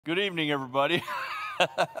Good evening, everybody.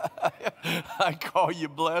 I call you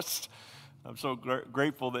blessed. I'm so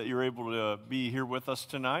grateful that you're able to be here with us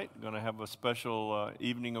tonight. I'm going to have a special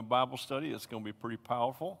evening of Bible study. It's going to be pretty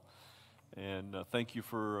powerful. And thank you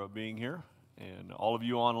for being here. And all of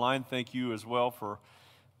you online, thank you as well for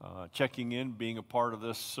checking in, being a part of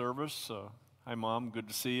this service. Hi, Mom. Good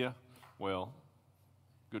to see you. Well,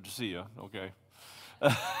 good to see you. Okay.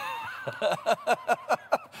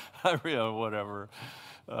 Whatever.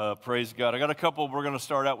 Praise God. We're going to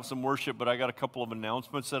start out with some worship, but I got a couple of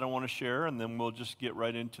announcements that I want to share, and then we'll just get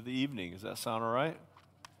right into the evening. Does that sound all right?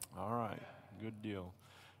 All right. Good deal.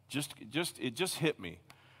 It just hit me.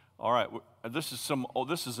 All right. This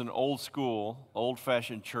is an old school,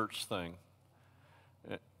 old-fashioned church thing.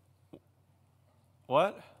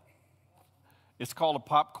 What? It's called a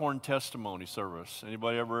popcorn testimony service.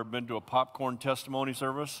 Anybody ever been to a popcorn testimony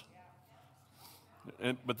service?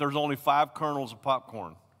 But there's only 5 kernels of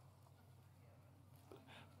popcorn.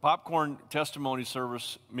 Popcorn testimony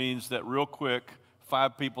service means that real quick,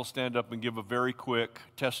 5 people stand up and give a very quick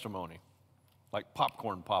testimony, like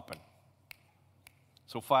popcorn popping.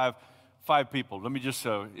 So five people. Let me just,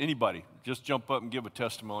 anybody, just jump up and give a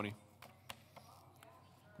testimony.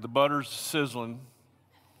 The butter's sizzling.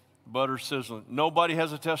 Butter's sizzling. Nobody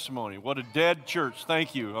has a testimony. What a dead church.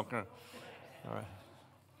 Thank you. Okay. All right.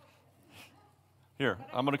 Here,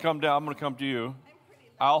 I'm going to come down. I'm going to come to you.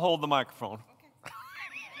 I'll hold the microphone.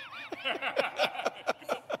 Okay.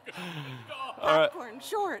 All Popcorn,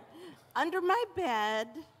 short. Under my bed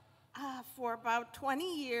for about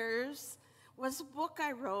 20 years was a book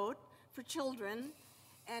I wrote for children,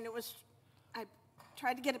 and I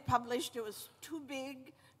tried to get it published. It was too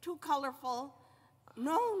big, too colorful.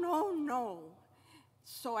 No.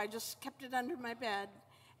 So I just kept it under my bed,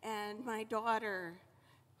 and my daughter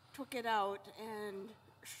took it out and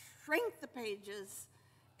shrank the pages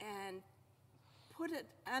and put it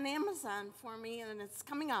on Amazon for me, and it's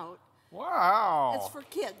coming out. Wow. It's for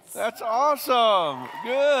kids. That's awesome.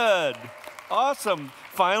 Good. Awesome.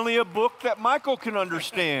 Finally a book that Michael can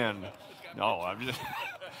understand. No, I'm just...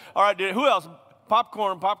 All right, who else?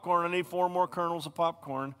 Popcorn. I need 4 more kernels of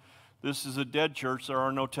popcorn. This is a dead church. There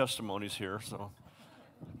are no testimonies here, so...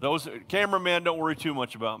 Those cameraman, don't worry too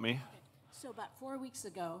much about me. So about 4 weeks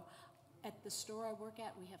ago, at the store I work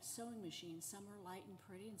at, we have sewing machines. Some are light and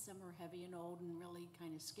pretty, and some are heavy and old and really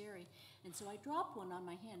kind of scary. And so I dropped one on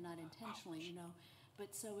my hand, not intentionally,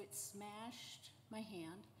 But so it smashed my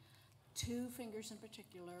hand. 2 fingers in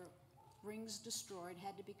particular, rings destroyed,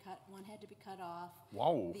 one had to be cut off.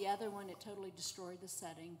 Wow. The other one, it totally destroyed the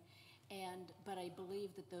setting. But I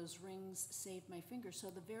believe that those rings saved my finger. So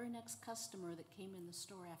the very next customer that came in the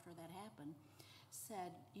store after that happened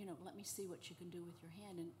said, let me see what you can do with your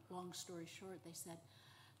hand. And long story short, they said,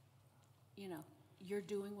 you're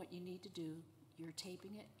doing what you need to do. You're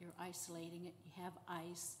taping it, you're isolating it, you have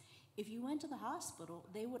ice. If you went to the hospital,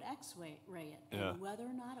 they would x-ray it. Yeah. And whether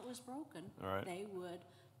or not it was broken, right. They would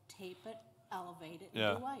tape it, elevate it,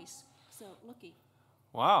 yeah. and do ice. So, looky.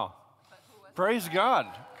 Wow. Praise God.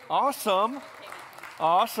 Awesome.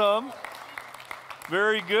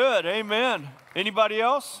 Very good. Amen. Anybody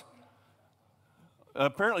else?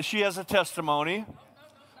 Apparently she has a testimony.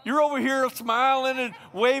 You're over here smiling and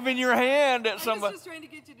waving your hand at somebody. I was just trying to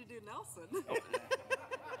get you to do Nelson.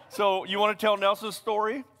 So you want to tell Nelson's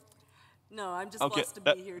story? No, I'm just blessed to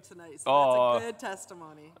be here tonight. So that's a good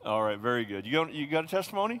testimony. All right, very good. You got a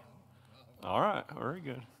testimony? All right, very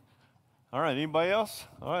good. All right, anybody else?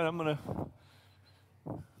 All right, I'm going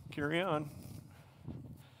to carry on.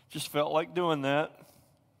 Just felt like doing that.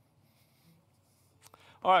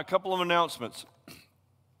 All right, a couple of announcements.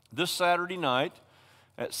 This Saturday night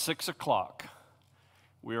at 6 o'clock,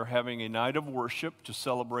 we are having a night of worship to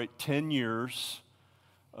celebrate 10 years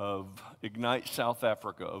of Ignite South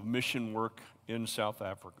Africa, of mission work in South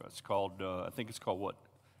Africa. It's called, I think it's called what?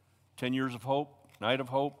 10 Years of Hope? Night of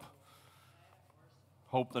Hope?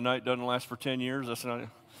 Hope the night doesn't last for 10 years? That's not it.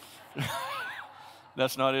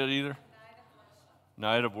 That's not it either?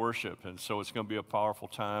 Night of worship. And so it's going to be a powerful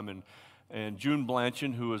time. And June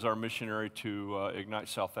Blanchard, who is our missionary to Ignite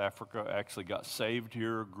South Africa, actually got saved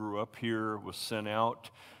here, grew up here, was sent out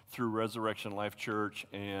through Resurrection Life Church.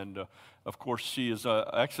 And, of course, she is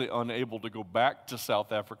actually unable to go back to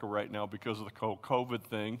South Africa right now because of the COVID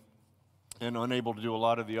thing and unable to do a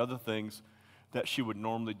lot of the other things that she would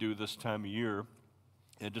normally do this time of year.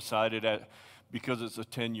 And decided because it's a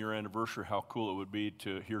 10-year anniversary, how cool it would be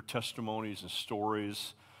to hear testimonies and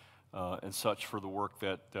stories and such for the work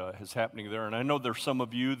that is happening there. And I know there's some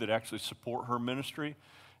of you that actually support her ministry,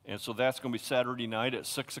 And so that's going to be Saturday night at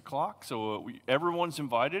 6 o'clock. So everyone's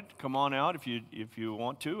invited. Come on out if you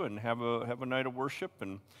want to and have a night of worship.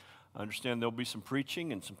 And I understand there'll be some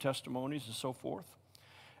preaching and some testimonies and so forth.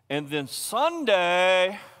 And then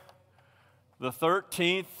Sunday, the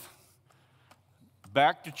 13th,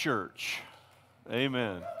 back to church.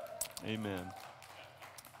 Amen. Amen.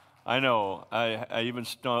 I know, I even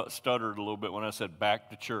stuttered a little bit when I said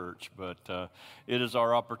back to church, but it is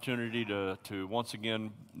our opportunity to once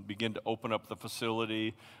again begin to open up the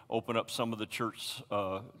facility, open up some of the church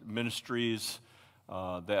ministries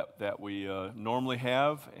that we normally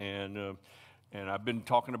have, and I've been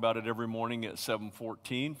talking about it every morning at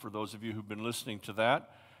 7:14 for those of you who've been listening to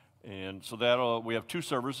that. And so we have two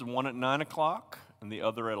services, one at 9 o'clock and the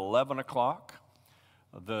other at 11 o'clock.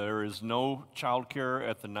 There is no childcare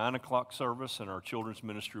at the 9 o'clock service, and our children's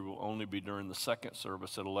ministry will only be during the second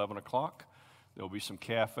service at 11 o'clock. There'll be some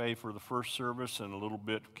cafe for the first service and a little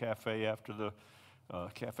bit cafe after the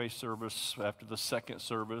cafe service after the second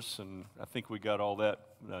service, and I think we got all that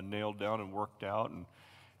nailed down and worked out,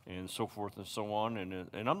 and so forth and so on.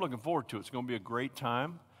 And I'm looking forward to it. It's going to be a great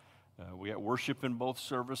time. We got worship in both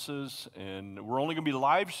services, and we're only going to be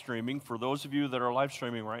live streaming. For those of you that are live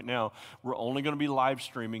streaming right now, we're only going to be live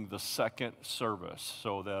streaming the second service,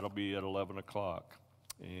 so that'll be at 11 o'clock.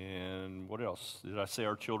 And what else? Did I say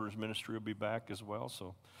our children's ministry will be back as well?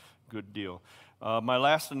 So good deal. My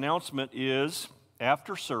last announcement is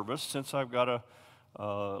after service, since I've got a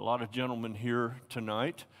lot of gentlemen here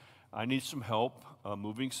tonight, I need some help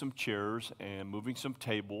moving some chairs and moving some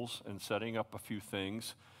tables and setting up a few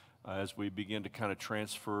things. As we begin to kind of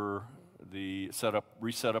transfer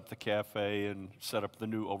reset up the cafe and set up the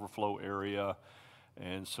new overflow area.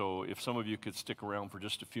 And so if some of you could stick around for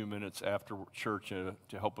just a few minutes after church to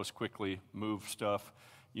help us quickly move stuff.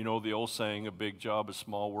 You know the old saying, a big job is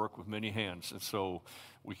small work with many hands. And so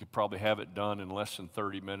we could probably have it done in less than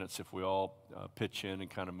 30 minutes if we all pitch in and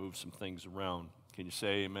kind of move some things around. Can you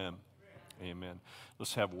say amen? Amen.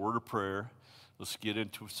 Let's have a word of prayer. Let's get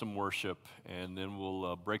into some worship, and then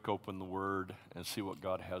we'll break open the Word and see what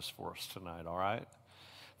God has for us tonight, all right?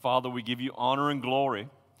 Father, we give you honor and glory.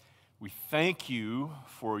 We thank you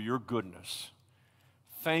for your goodness.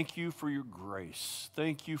 Thank you for your grace.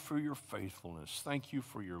 Thank you for your faithfulness. Thank you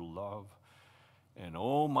for your love. And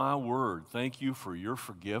oh, my word, thank you for your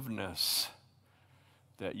forgiveness,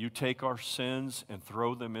 that you take our sins and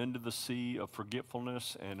throw them into the sea of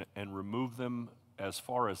forgetfulness and remove them. As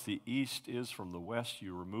far as the east is from the west,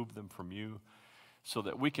 you remove them from you, so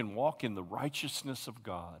that we can walk in the righteousness of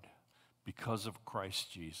God because of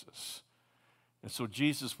Christ Jesus. And so,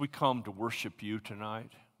 Jesus, we come to worship you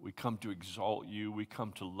tonight. We come to exalt you. We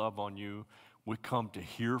come to love on you. We come to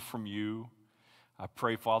hear from you. I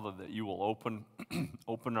pray, Father, that you will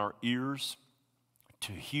open our ears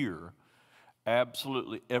to hear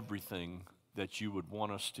absolutely everything that you would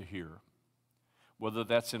want us to hear. Whether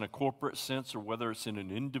that's in a corporate sense or whether it's in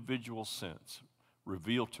an individual sense,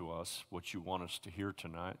 reveal to us what you want us to hear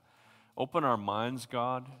tonight. Open our minds,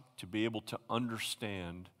 God, to be able to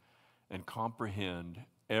understand and comprehend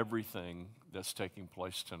everything that's taking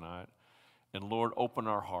place tonight. And Lord, open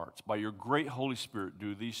our hearts. By your great Holy Spirit,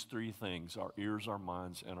 do these three things: our ears, our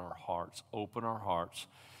minds, and our hearts. Open our hearts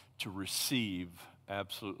to receive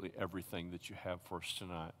absolutely everything that you have for us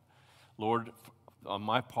tonight. Lord, on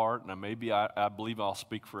my part, and I believe I'll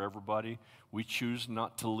speak for everybody, we choose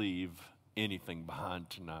not to leave anything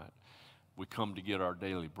behind tonight. We come to get our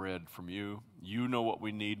daily bread from you. You know what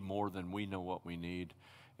we need more than we know what we need.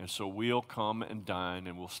 And so we'll come and dine,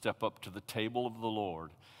 and we'll step up to the table of the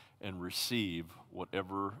Lord and receive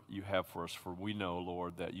whatever you have for us. For we know,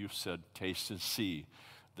 Lord, that you've said, taste and see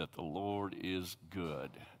that the Lord is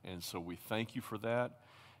good. And so we thank you for that.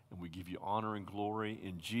 And we give you honor and glory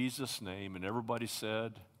in Jesus' name. And everybody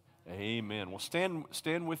said, amen. Well,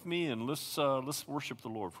 stand with me, and let's worship the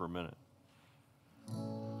Lord for a minute.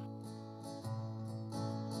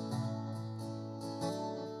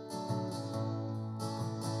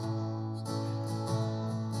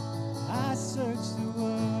 I searched the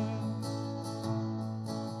world,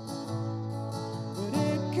 but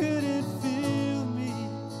it couldn't fill me.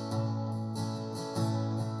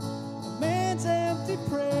 A man's empty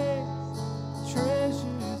praise,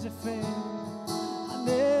 treasures of faith are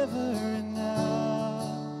never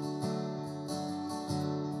enough.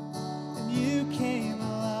 And you came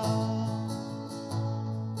alive.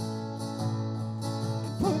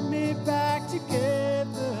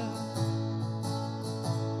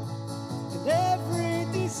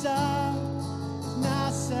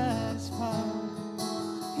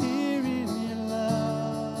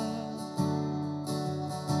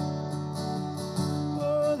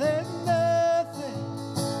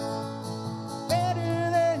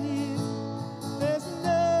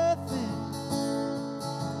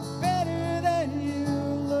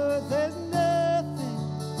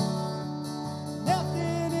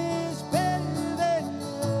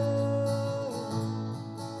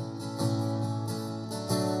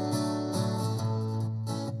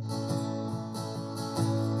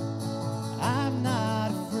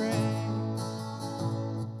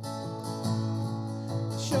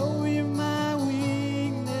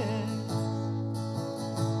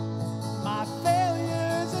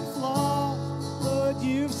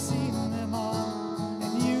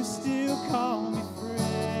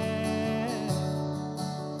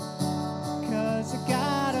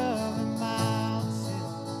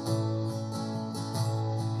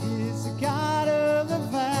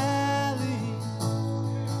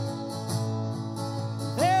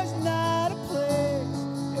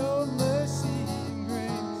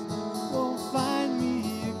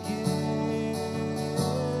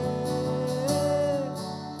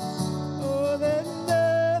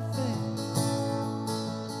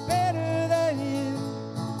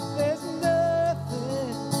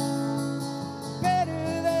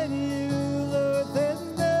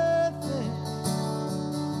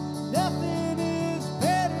 Nothing is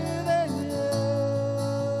better than you.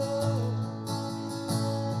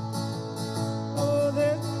 Oh,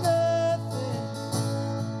 there's nothing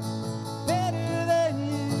better than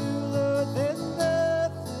you, Lord. There's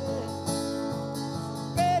nothing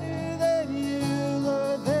better than you,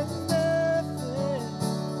 Lord. There's nothing.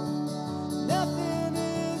 Nothing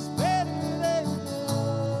is better than you.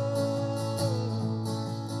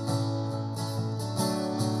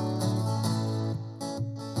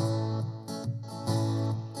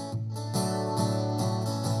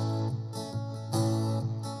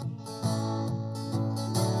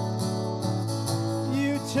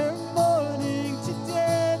 You turn mourning to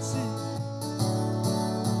dancing.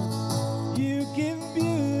 You give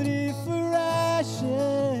beauty for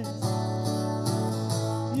ashes.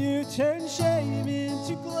 You turn shame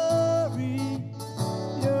into glory.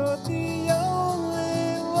 You're the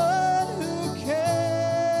only one who can.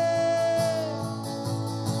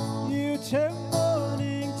 You turn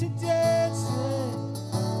mourning to dancing.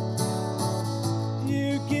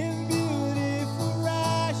 You give beauty for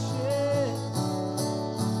ashes.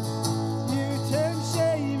 You turn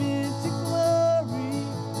shame into glory.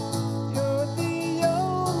 You're the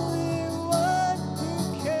only one who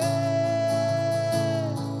can.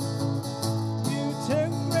 You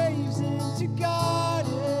turn graves into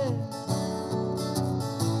gardens.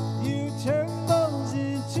 You turn bones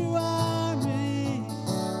into armies.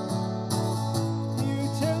 You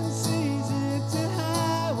turn seas into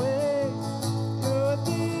highways. You're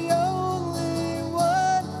the only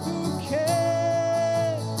one who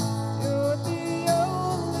can. You're the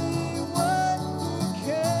only one who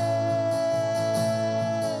can.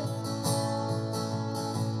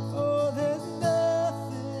 Oh, there's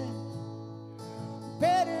nothing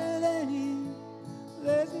better than you.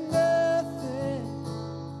 There's nothing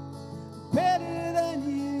better than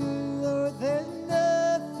you. Lord, there's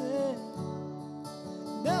nothing.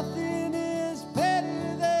 Nothing is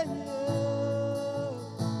better than you.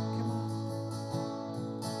 Come on.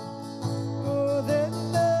 Oh, there's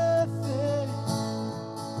nothing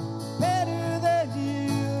better than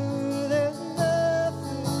you. There's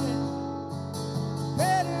nothing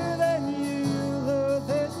better than you, Lord.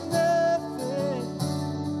 There's nothing.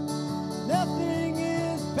 Nothing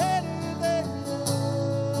is better than you.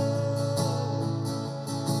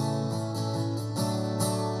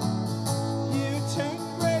 You turn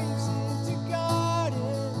graves into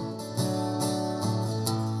gardens.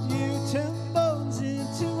 You turn bones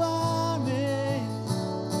into armies.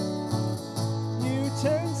 You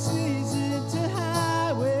turn seas into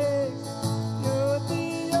highways. You're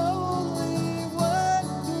the only one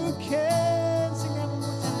who can. Sing that one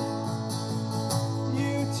more time.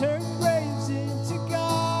 You turn graves into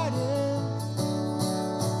gardens.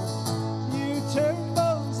 You turn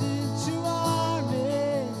bones into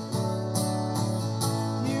armies.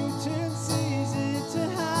 You turn seas into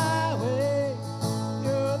highways.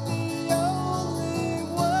 You're the only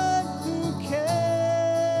one who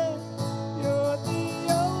can. You're the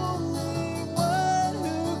only one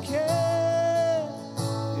who can.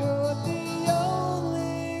 You're the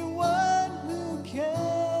only one who can.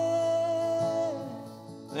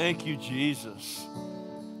 Thank you, Jesus.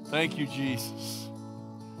 Thank you, Jesus.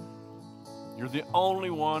 You're the only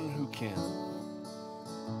one who can.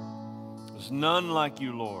 There's none like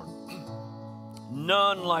you, Lord.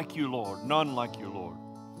 None like you, Lord. None like you, Lord.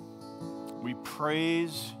 We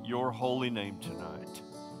praise your holy name tonight.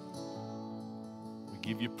 We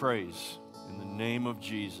give you praise in the name of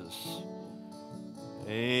Jesus.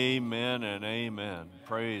 Amen and amen.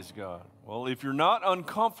 Praise God. Well, if you're not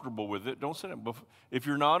uncomfortable with it, don't say that. If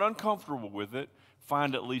you're not uncomfortable with it,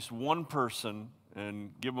 find at least one person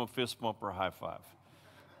and give them a fist bump or a high five.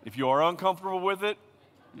 If you are uncomfortable with it,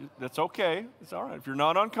 that's okay. It's all right. If you're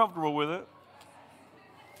not uncomfortable with it,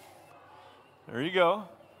 there you go.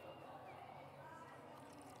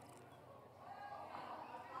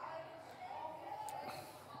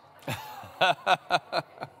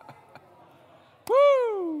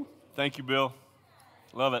 Woo! Thank you, Bill.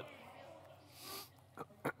 Love it.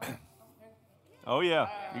 Oh, yeah.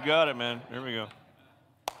 You got it, man. There we go.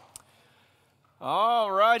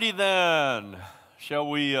 All righty then. Shall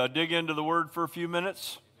we dig into the Word for a few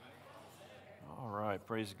minutes? All right.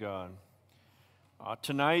 Praise God.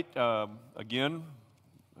 Tonight, again,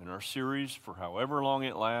 in our series, for however long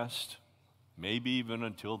it lasts, maybe even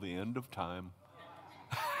until the end of time,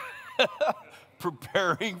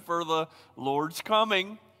 preparing for the Lord's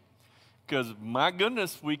coming. Because, my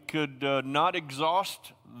goodness, we could not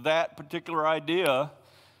exhaust that particular idea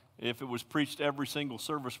if it was preached every single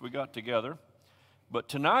service we got together. But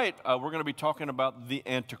tonight, we're going to be talking about the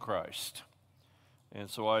Antichrist. And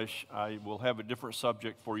so I will have a different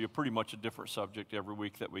subject for you, pretty much a different subject every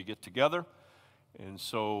week that we get together. And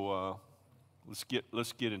so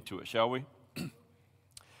let's get into it, shall we?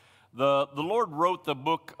 The Lord wrote the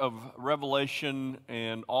book of Revelation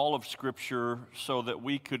and all of Scripture so that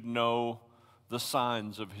we could know the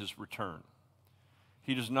signs of His return.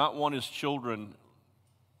 He does not want His children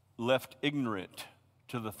left ignorant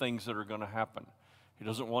to the things that are going to happen. He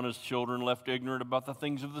doesn't want His children left ignorant about the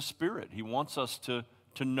things of the Spirit. He wants us to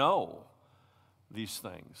know these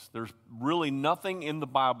things. There's really nothing in the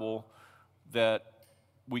Bible that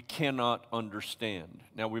we cannot understand.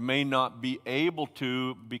 Now, we may not be able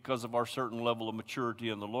to because of our certain level of maturity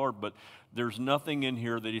in the Lord, but there's nothing in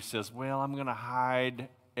here that He says, well, I'm going to hide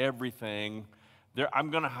everything.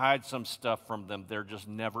 I'm going to hide some stuff from them. They're just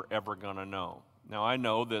never, ever going to know. Now, I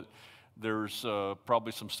know that there's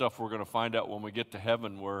probably some stuff we're going to find out when we get to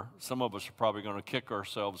heaven where some of us are probably going to kick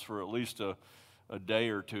ourselves for at least a day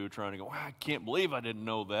or two trying to go, I can't believe I didn't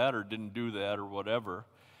know that or didn't do that or whatever.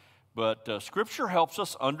 But Scripture helps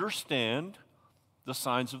us understand the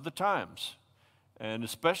signs of the times, and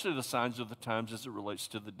especially the signs of the times as it relates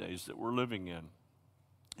to the days that we're living in.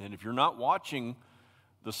 And if you're not watching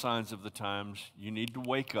the signs of the times, you need to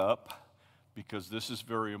wake up, because this is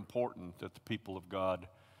very important that the people of God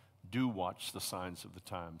do watch the signs of the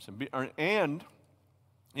times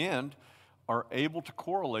and are able to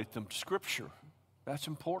correlate them to Scripture. That's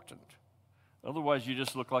important. Otherwise, you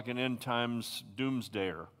just look like an end times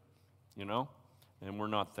doomsdayer, and we're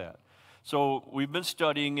not that. So we've been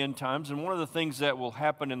studying end times, and one of the things that will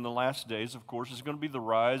happen in the last days, of course, is going to be the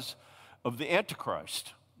rise of the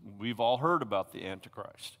Antichrist. We've all heard about the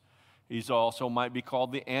Antichrist. He's also might be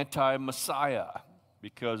called the anti-Messiah,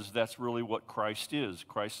 because that's really what Christ is.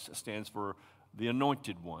 Christ stands for the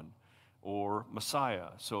anointed one, or Messiah.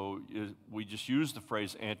 So we just use the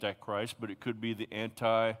phrase Antichrist, but it could be the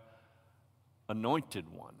anti-anointed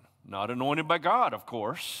one. Not anointed by God, of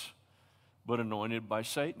course, but anointed by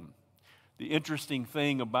Satan. The interesting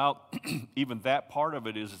thing about even that part of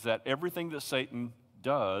it is that everything that Satan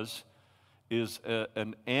does is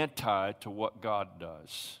an anti to what God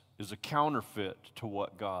does, is a counterfeit to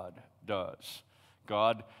what God does.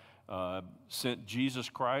 God sent Jesus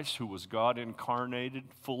Christ, who was God incarnated,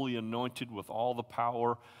 fully anointed with all the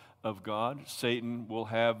power of God. Satan will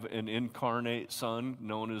have an incarnate son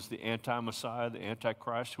known as the anti-Messiah, the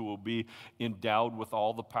Antichrist, who will be endowed with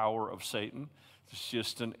all the power of Satan. It's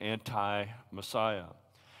just an anti-Messiah.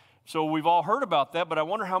 So we've all heard about that, but I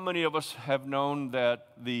wonder how many of us have known that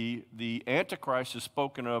the Antichrist is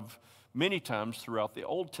spoken of many times throughout the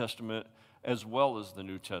Old Testament as well as the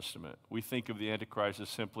New Testament. We think of the Antichrist as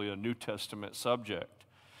simply a New Testament subject.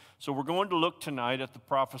 So we're going to look tonight at the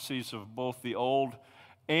prophecies of both the Old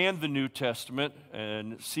and the New Testament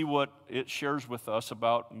and see what it shares with us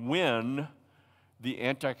about when the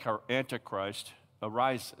Antichrist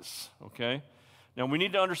arises, okay? Now, we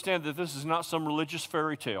need to understand that this is not some religious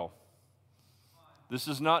fairy tale. This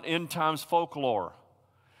is not end times folklore.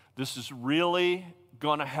 This is really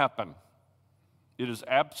going to happen. It is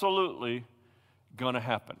absolutely going to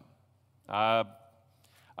happen.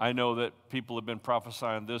 I know that people have been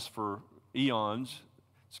prophesying this for eons.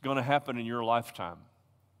 It's going to happen in your lifetime.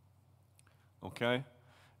 Okay?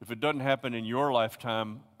 If it doesn't happen in your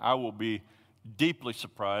lifetime, I will be deeply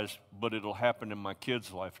surprised, but it'll happen in my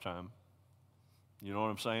kids' lifetime. You know what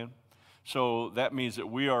I'm saying? So that means that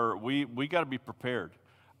we got to be prepared.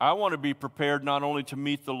 I want to be prepared not only to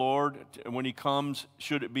meet the Lord when He comes,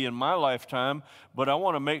 should it be in my lifetime, but I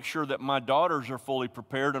want to make sure that my daughters are fully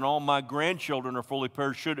prepared and all my grandchildren are fully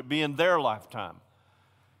prepared, should it be in their lifetime.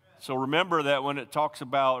 So remember that when it talks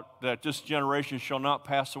about that this generation shall not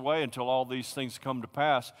pass away until all these things come to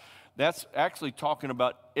pass, that's actually talking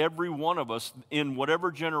about every one of us in whatever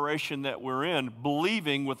generation that we're in,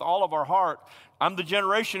 believing with all of our heart, I'm the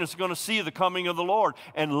generation that's going to see the coming of the Lord,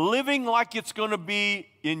 and living like it's going to be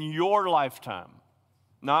in your lifetime.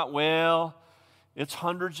 Not, well, it's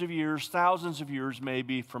hundreds of years, thousands of years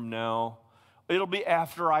maybe from now. It'll be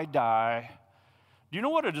after I die. Do you know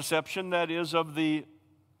what a deception that is of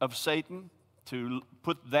Satan? To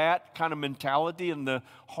put that kind of mentality in the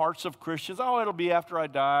hearts of Christians. Oh, it'll be after I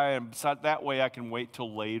die, and that way I can wait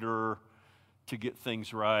till later to get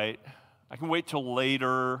things right. I can wait till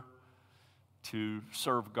later to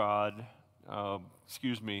serve God.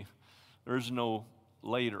 There is no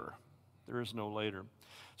later. There is no later.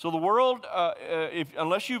 So the world,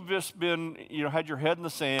 unless you've just been, had your head in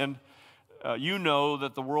the sand, you know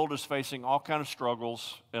that the world is facing all kinds of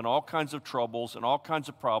struggles and all kinds of troubles and all kinds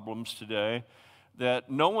of problems today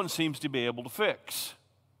that no one seems to be able to fix.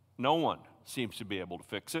 No one. seems to be able to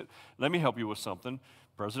fix it. Let me help you with something.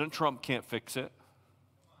 President Trump can't fix it.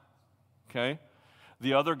 Okay?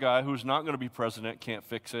 The other guy who's not going to be president can't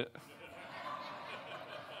fix it.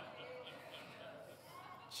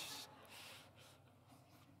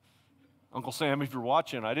 Uncle Sam, if you're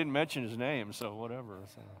watching, I didn't mention his name, so whatever.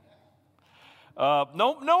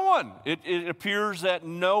 No one. It appears that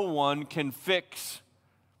no one can fix.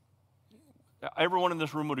 Everyone in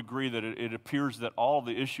this room would agree that it appears that all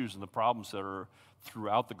the issues and the problems that are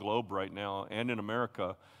throughout the globe right now and in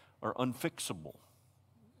America are unfixable.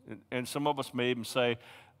 And some of us may even say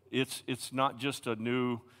it's not just a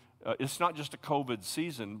COVID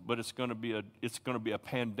season, but it's going to be a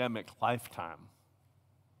pandemic lifetime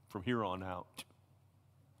from here on out.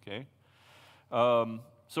 Okay?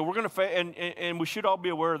 So we're going to face, and we should all be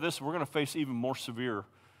aware of this, we're going to face even more severe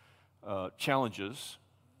challenges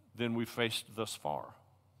than we've faced thus far.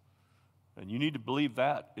 And you need to believe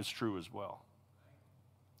that is true as well.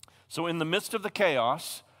 So in the midst of the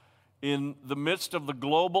chaos, in the midst of the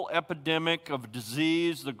global epidemic of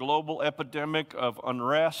disease, the global epidemic of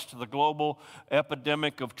unrest, the global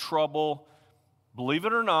epidemic of trouble, believe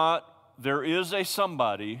it or not, there is a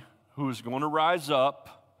somebody who is going to rise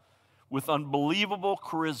up with unbelievable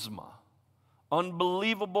charisma,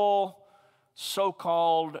 unbelievable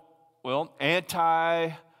so-called,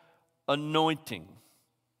 anti-anointing.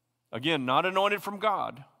 Again, not anointed from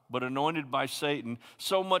God, but anointed by Satan,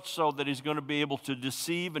 so much so that he's going to be able to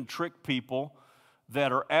deceive and trick people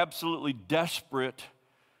that are absolutely desperate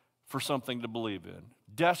for something to believe in,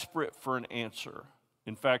 desperate for an answer.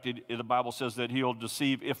 In fact, the Bible says that he'll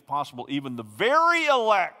deceive, if possible, even the very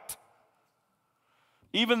elect.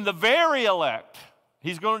 Even the very elect.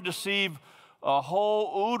 He's going to deceive a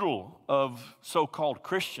whole oodle of so-called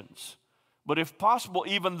Christians. But if possible,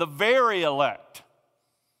 even the very elect.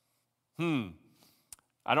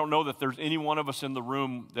 I don't know that there's any one of us in the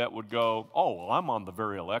room that would go, oh, well, I'm on the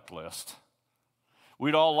very elect list.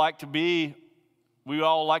 We'd all like to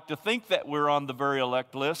think that we're on the very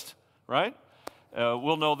elect list, right?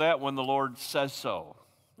 We'll know that when the Lord says so,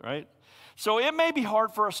 right? So it may be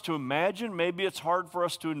hard for us to imagine, maybe it's hard for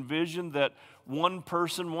us to envision that one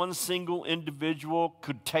person, one single individual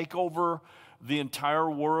could take over the entire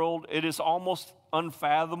world. It is almost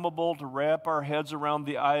unfathomable to wrap our heads around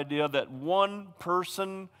the idea that one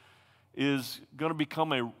person is going to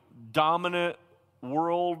become a dominant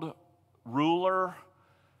world ruler,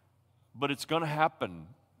 but it's going to happen.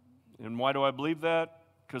 And why do I believe that?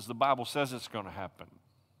 Because the Bible says it's going to happen.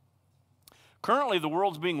 Currently, the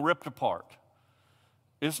world's being ripped apart.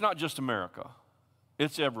 It's not just America.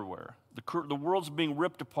 It's everywhere. The world's being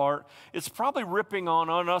ripped apart. It's probably ripping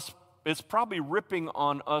on us. It's probably ripping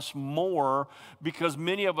on us more because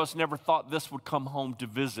many of us never thought this would come home to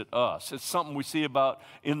visit us. It's something we see about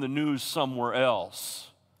in the news somewhere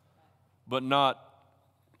else, but not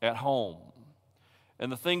at home.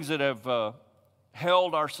 And the things that have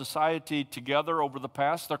held our society together over the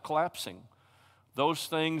past, they're collapsing. Those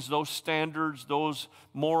things, those standards, those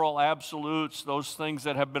moral absolutes, those things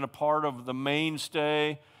that have been a part of the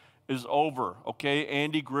mainstay is over, okay?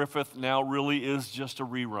 Andy Griffith now really is just a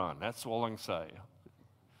rerun. That's all I can say.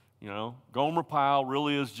 You know, Gomer Pyle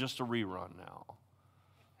really is just a rerun now.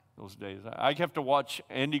 Those days. I have to watch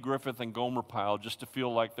Andy Griffith and Gomer Pyle just to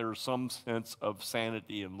feel like there's some sense of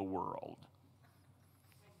sanity in the world.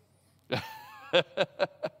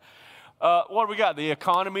 What do we got? The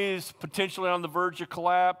economy is potentially on the verge of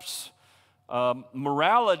collapse.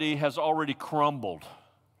 Morality has already crumbled.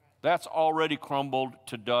 That's already crumbled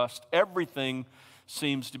to dust. Everything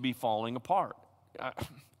seems to be falling apart.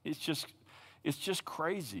 It's just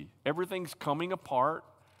crazy. Everything's coming apart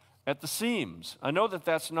at the seams. I know that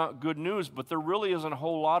that's not good news, but there really isn't a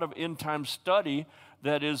whole lot of end-time study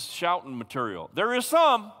that is shouting material. There is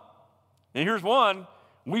some, and here's one.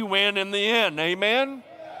 We win in the end, amen?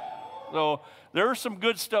 So there's some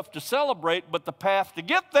good stuff to celebrate, but the path to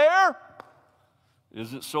get there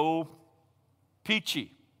isn't so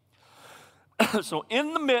peachy. So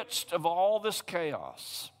in the midst of all this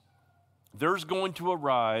chaos, there's going to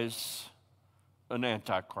arise an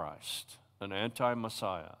antichrist, an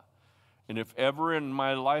anti-Messiah. And if ever in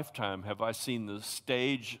my lifetime have I seen the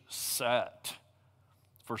stage set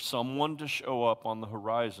for someone to show up on the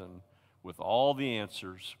horizon with all the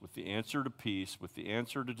answers, with the answer to peace, with the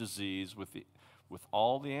answer to disease, with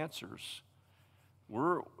all the answers,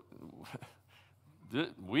 we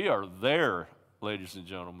are there, ladies and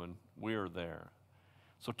gentlemen. We are there.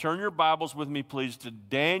 So turn your Bibles with me, please, to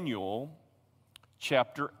Daniel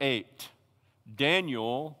chapter 8.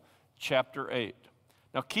 Daniel chapter 8.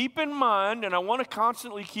 Now keep in mind, and I want to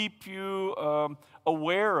constantly keep you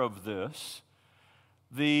aware of this.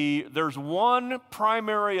 There's one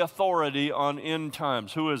primary authority on end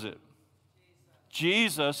times. Who is it?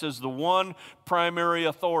 Jesus is the one primary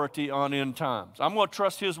authority on end times. I'm going to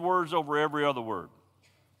trust his words over every other word.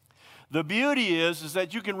 The beauty is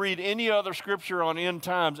that you can read any other scripture on end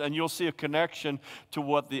times and you'll see a connection to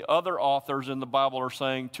what the other authors in the Bible are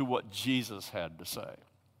saying to what Jesus had to say.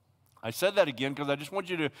 I said that again because I just want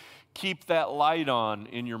you to keep that light on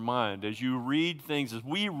in your mind. As you read things, as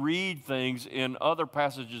we read things in other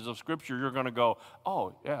passages of Scripture, you're going to go,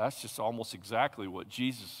 oh, yeah, that's just almost exactly what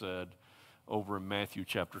Jesus said over in Matthew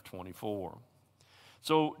chapter 24.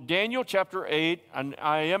 So Daniel chapter 8, and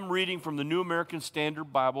I am reading from the New American Standard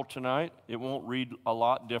Bible tonight. It won't read a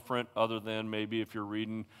lot different other than maybe if you're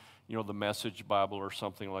reading, the Message Bible or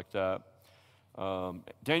something like that.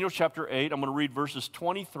 Daniel chapter 8, I'm going to read verses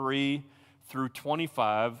 23 through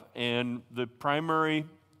 25, and the primary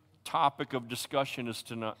topic of discussion is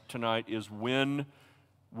tonight is when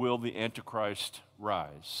will the Antichrist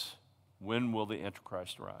rise? When will the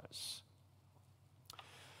Antichrist rise?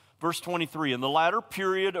 Verse 23, in the latter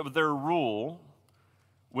period of their rule,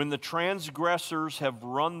 when the transgressors have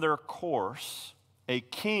run their course, a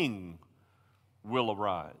king will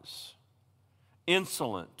arise,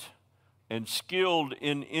 insolent and skilled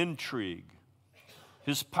in intrigue.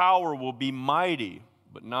 His power will be mighty,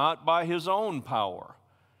 but not by his own power.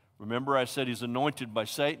 Remember, I said he's anointed by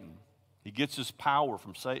Satan. He gets his power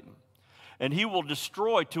from Satan. And he will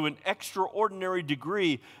destroy to an extraordinary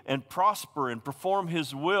degree and prosper and perform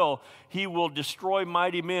his will. He will destroy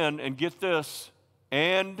mighty men, and get this,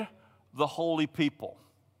 and the holy people.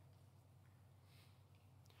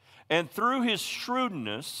 And through his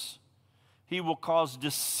shrewdness, he will cause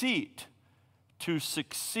deceit to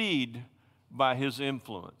succeed by his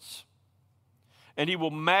influence. And he will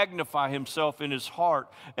magnify himself in his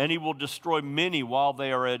heart, and he will destroy many while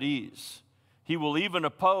they are at ease. He will even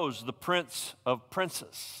oppose the prince of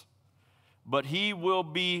princes. But he will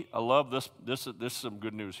be, I love this, this is some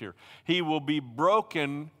good news here. He will be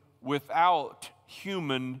broken without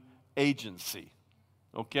human agency.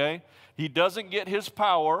 Okay? He doesn't get his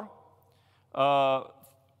power on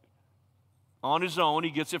his own. He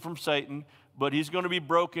gets it from Satan. But he's going to be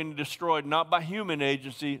broken, destroyed, not by human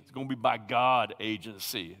agency. It's going to be by God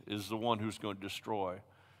agency is the one who's going to destroy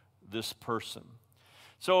this person.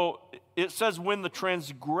 So it says when the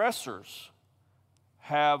transgressors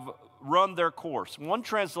have run their course. One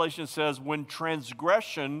translation says when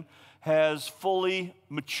transgression has fully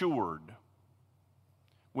matured.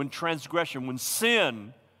 When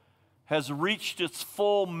sin has reached its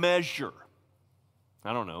full measure.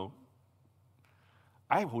 I don't know.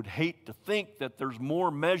 I would hate to think that there's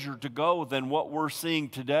more measure to go than what we're seeing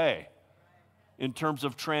today in terms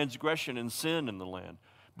of transgression and sin in the land.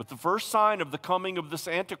 But the first sign of the coming of this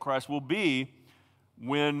Antichrist will be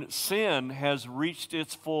when sin has reached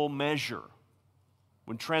its full measure.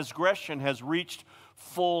 When transgression has reached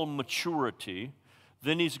full maturity,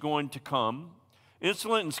 then he's going to come.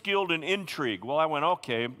 Insolent and skilled in intrigue. Well, I went,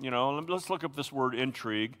 okay, let's look up this word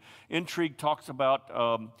intrigue. Intrigue talks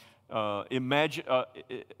about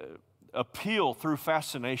appeal through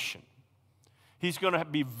fascination. He's going to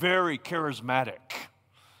be very charismatic.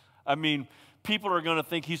 I mean, people are going to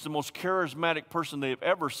think he's the most charismatic person they've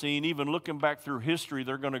ever seen. Even looking back through history,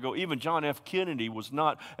 they're going to go, even John F. Kennedy was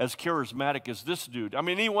not as charismatic as this dude. I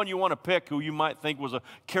mean, anyone you want to pick who you might think was a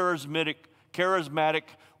charismatic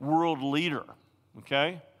world leader,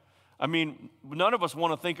 okay? I mean, none of us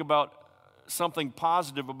want to think about something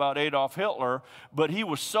positive about Adolf Hitler, but he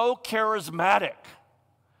was so charismatic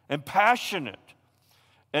and passionate,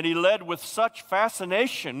 and he led with such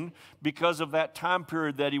fascination because of that time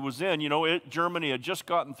period that he was in. Germany had just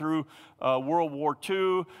gotten through World War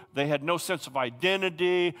II. They had no sense of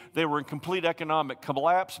identity. They were in complete economic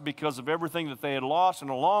collapse because of everything that they had lost. And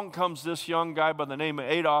along comes this young guy by the name of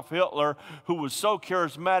Adolf Hitler, who was so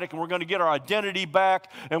charismatic, and we're going to get our identity back,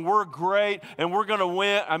 and we're great, and we're going to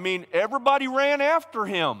win. I mean, everybody ran after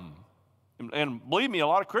him. And believe me, a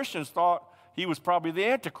lot of Christians thought he was probably the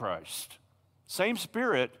Antichrist. Same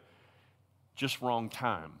spirit, just wrong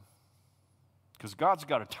time. Because God's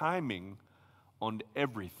got a timing on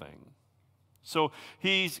everything. So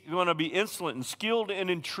he's going to be insolent and skilled in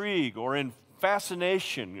intrigue or in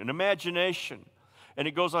fascination and imagination. And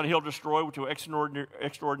it goes on, he'll destroy to an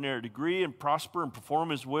extraordinary degree and prosper and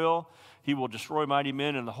perform his will. He will destroy mighty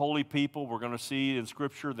men and the holy people. We're going to see in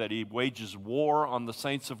Scripture that he wages war on the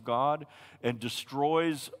saints of God and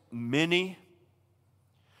destroys many.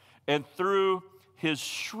 And through his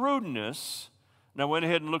shrewdness, And I went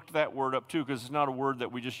ahead and looked that word up too, because it's not a word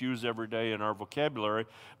that we just use every day in our vocabulary.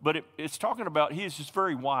 But it's talking about he is just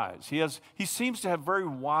very wise. He seems to have very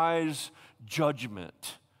wise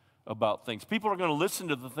judgment about things. People are going to listen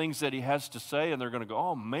to the things that he has to say, and they're going to go,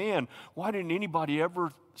 oh man, why didn't anybody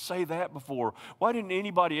ever say that before? Why didn't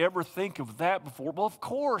anybody ever think of that before? Well, of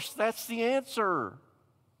course, that's the answer.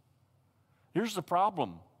 Here's the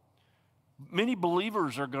problem. Many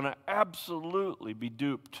believers are going to absolutely be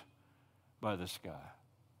duped by this guy.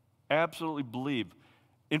 Absolutely believe.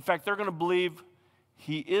 In fact, they're going to believe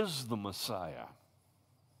he is the Messiah.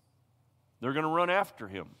 They're going to run after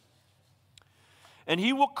him. And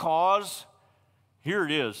he will cause, here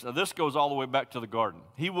it is, now this goes all the way back to the garden.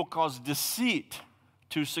 He will cause deceit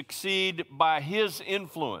to succeed by his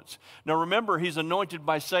influence. Now remember, he's anointed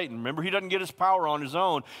by Satan. Remember, he doesn't get his power on his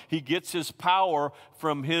own. He gets his power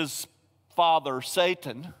from his father,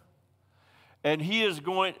 Satan. And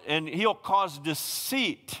he'll cause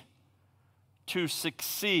deceit to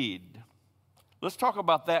succeed. Let's talk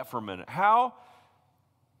about that for a minute. How?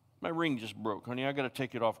 My ring just broke, honey. I got to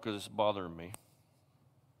take it off because it's bothering me.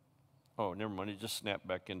 Oh, never mind. It just snapped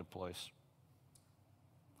back into place.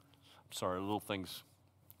 I'm sorry, little things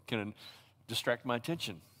can distract my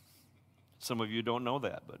attention. Some of you don't know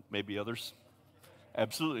that, but maybe others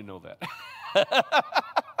absolutely know that.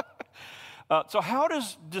 So how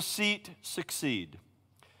does deceit succeed?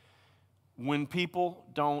 When people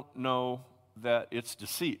don't know that it's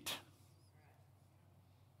deceit.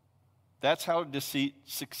 That's how deceit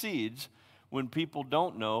succeeds, when people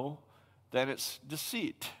don't know that it's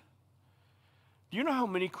deceit. Do you know how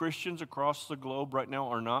many Christians across the globe right now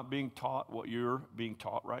are not being taught what you're being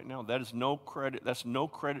taught right now? That is no credit. That's no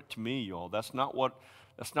credit to me, y'all. That's not what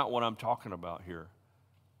I'm talking about here.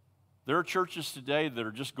 There are churches today that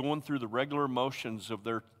are just going through the regular motions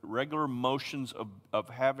of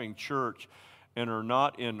having church, and are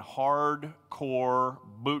not in hardcore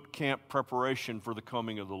boot camp preparation for the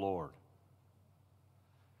coming of the Lord.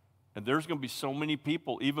 And there's going to be so many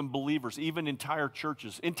people, even believers, even entire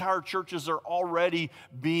churches. Entire churches are already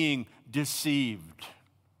being deceived.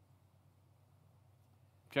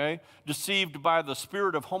 Okay? Deceived by the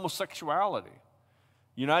spirit of homosexuality.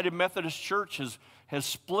 United Methodist Church has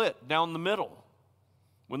split down the middle.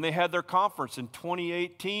 When they had their conference in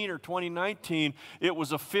 2018 or 2019, it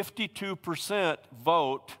was a 52%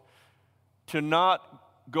 vote to not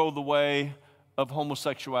go the way of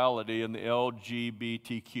homosexuality and the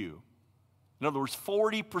LGBTQ. In other words,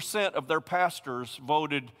 40% of their pastors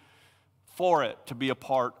voted for it to be a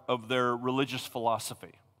part of their religious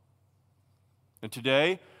philosophy. And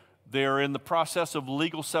today, they are in the process of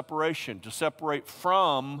legal separation, to separate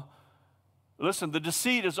from. Listen, the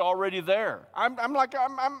deceit is already there. How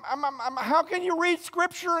can you read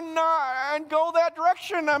Scripture and go that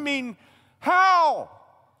direction? I mean, how?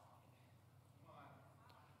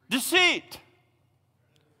 Deceit.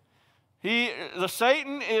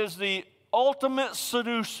 Satan is the ultimate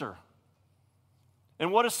seducer.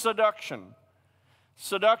 And what is seduction?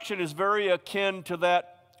 Seduction is very akin to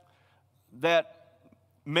that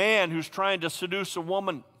man who's trying to seduce a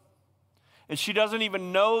woman. And she doesn't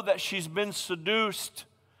even know that she's been seduced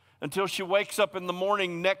until she wakes up in the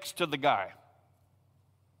morning next to the guy.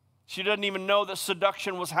 She doesn't even know that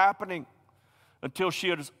seduction was happening until she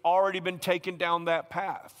has already been taken down that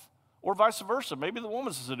path. Or vice versa. Maybe the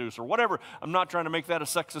woman's a seducer, whatever. I'm not trying to make that a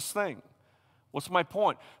sexist thing. What's my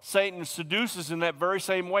point? Satan seduces in that very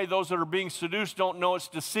same way. Those that are being seduced don't know it's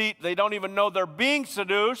deceit. They don't even know they're being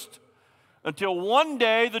seduced until one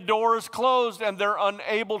day the door is closed and they're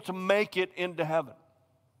unable to make it into heaven.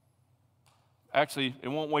 Actually, it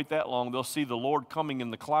won't wait that long. They'll see the Lord coming in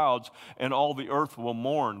the clouds, and all the earth will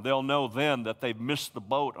mourn. They'll know then that they've missed the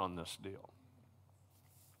boat on this deal.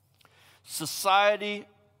 Society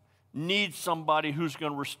needs somebody who's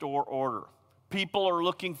going to restore order. People are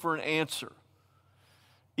looking for an answer.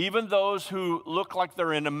 Even those who look like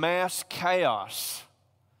they're in a mass chaos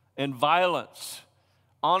and violence,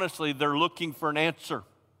 honestly, they're looking for an answer.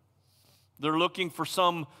 They're looking for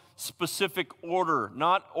some specific order,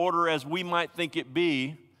 not order as we might think it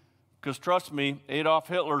be, because trust me, Adolf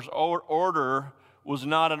Hitler's order was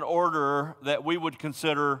not an order that we would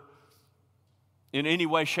consider in any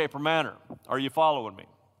way, shape, or manner. Are you following me?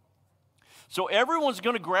 So everyone's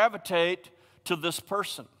going to gravitate to this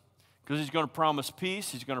person because he's going to promise peace,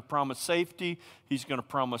 he's going to promise safety, he's going to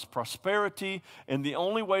promise prosperity, and the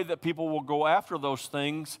only way that people will go after those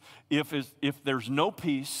things if there's no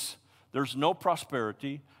peace, there's no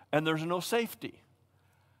prosperity, and there's no safety.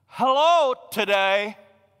 Hello today.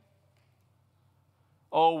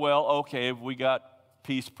 Oh, well, okay, we got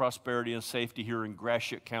peace, prosperity, and safety here in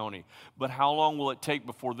Gratiot County. But how long will it take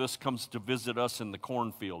before this comes to visit us in the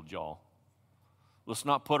cornfield, y'all? Let's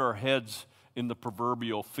not put our heads in the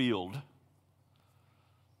proverbial field.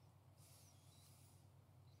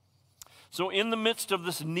 So in the midst of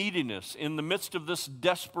this neediness, in the midst of this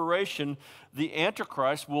desperation, the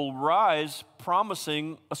Antichrist will rise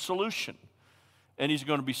promising a solution. And he's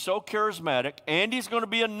going to be so charismatic, and he's going to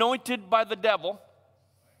be anointed by the devil.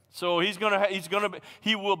 So he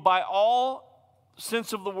will, by all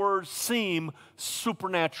sense of the word, seem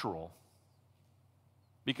supernatural.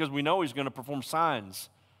 Because we know he's going to perform signs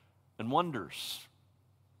and wonders.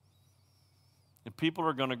 And people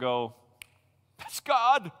are going to go, that's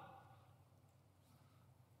God.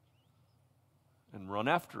 And run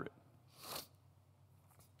after it.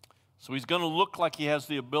 So he's going to look like he has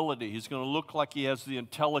the ability. He's going to look like he has the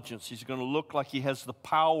intelligence. He's going to look like he has the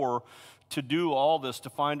power to do all this, to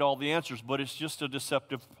find all the answers. But it's just a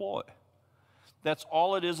deceptive ploy. That's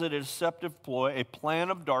all it is, a deceptive ploy, a plan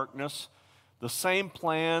of darkness, the same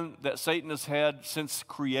plan that Satan has had since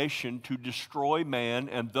creation to destroy man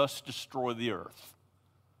and thus destroy the earth.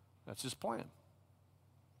 That's his plan.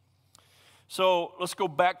 So let's go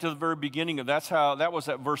back to the very beginning. That was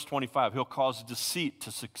at verse 25. He'll cause deceit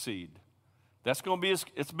to succeed. That's going to be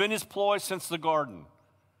it's been his ploy since the garden.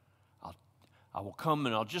 I will come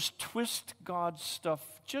and I'll just twist God's stuff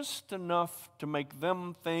just enough to make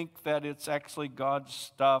them think that it's actually God's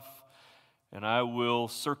stuff, and I will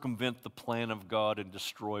circumvent the plan of God and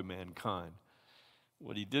destroy mankind.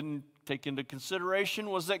 What he didn't take into consideration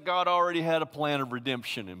was that God already had a plan of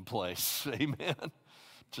redemption in place. Amen.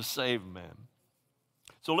 To save man.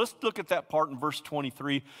 So let's look at that part in verse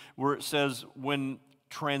 23 where it says, when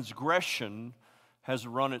transgression has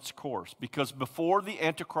run its course. Because before the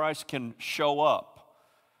Antichrist can show up,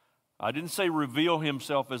 I didn't say reveal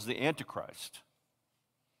himself as the Antichrist.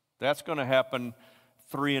 That's going to happen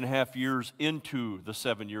 3.5 years into the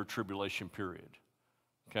 7-year tribulation period.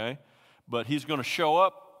 Okay? But he's going to show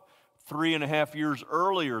up 3.5 years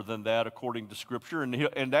earlier than that, according to Scripture.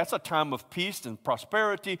 And that's a time of peace and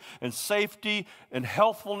prosperity and safety and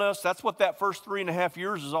healthfulness. That's what that first 3.5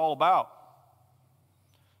 years is all about.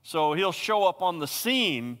 So he'll show up on the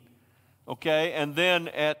scene, okay, and then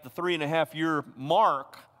at the 3.5 year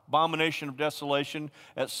mark, abomination of desolation,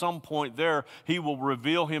 at some point there, he will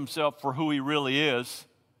reveal himself for who he really is.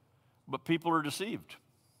 But people are deceived.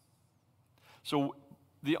 So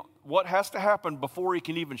what has to happen before he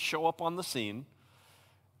can even show up on the scene,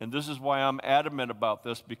 and this is why I'm adamant about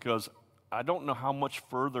this, because I don't know how much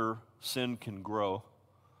further sin can grow.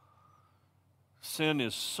 Sin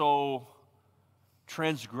is so,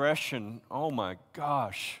 transgression, oh my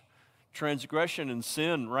gosh, transgression and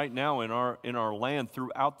sin right now in our land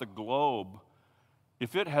throughout the globe,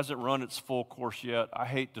 if it hasn't run its full course yet, I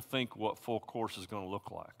hate to think what full course is going to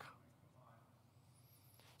look like.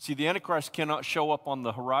 See, the Antichrist cannot show up on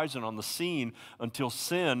the horizon, on the scene, until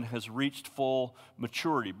sin has reached full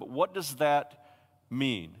maturity. But what does that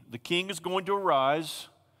mean? The king is going to arise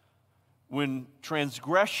when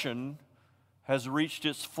transgression has reached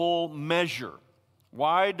its full measure.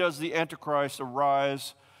 Why does the Antichrist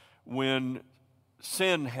arise when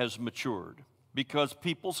sin has matured? Because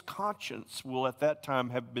people's conscience will at that time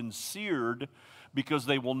have been seared, because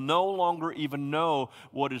they will no longer even know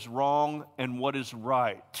what is wrong and what is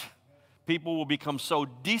right. People will become so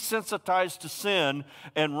desensitized to sin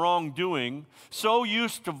and wrongdoing, so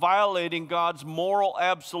used to violating God's moral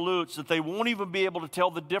absolutes, that they won't even be able to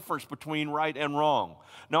tell the difference between right and wrong.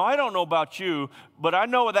 Now, I don't know about you, but I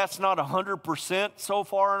know that's not 100% so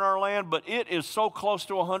far in our land, but it is so close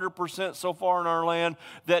to 100% so far in our land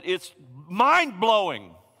that it's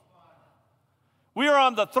mind-blowing. We are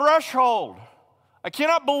on the threshold. I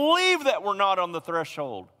cannot believe that we're not on the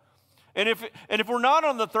threshold. And if we're not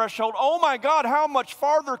on the threshold, oh my God, how much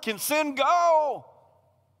farther can sin go?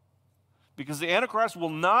 Because the Antichrist will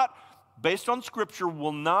not, based on Scripture,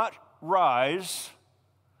 will not rise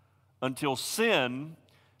until sin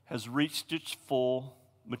has reached its full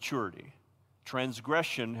maturity.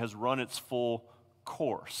 Transgression has run its full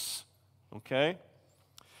course. Okay?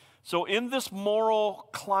 So in this moral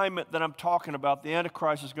climate that I'm talking about, the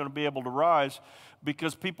Antichrist is going to be able to rise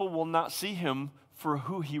because people will not see him for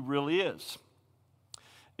who he really is.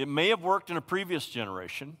 It may have worked in a previous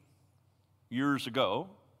generation, years ago,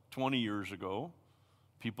 20 years ago.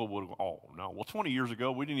 People would go, oh, no, well, 20 years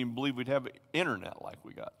ago, we didn't even believe we'd have internet like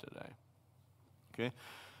we got today. Okay?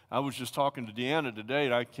 I was just talking to Deanna today,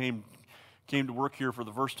 and I came to work here for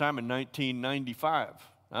the first time in 1995.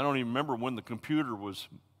 I don't even remember when the computer was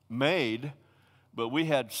made, but we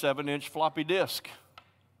had 7-inch floppy disk.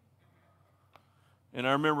 And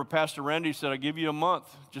I remember Pastor Randy said, I give you a month.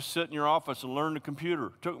 Just sit in your office and learn the computer.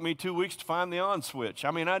 It took me 2 weeks to find the on switch.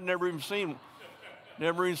 I mean, I'd never even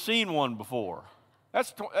seen one before.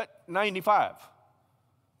 That's 95.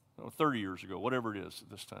 30 years ago, whatever it is at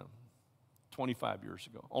this time. 25 years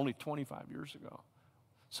ago. Only 25 years ago.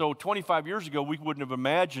 So 25 years ago, we wouldn't have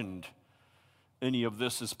imagined any of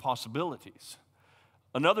this as possibilities.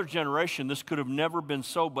 Another generation, this could have never been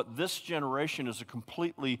so, but this generation is a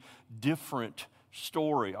completely different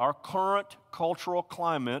story. Our current cultural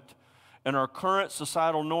climate and our current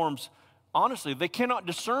societal norms, honestly, they cannot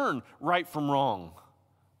discern right from wrong.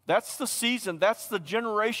 That's the season, that's the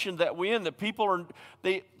generation that we're in, that people are,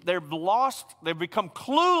 they've lost, they've become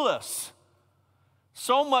clueless.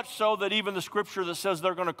 So much so that even the scripture that says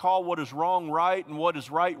they're going to call what is wrong right and what is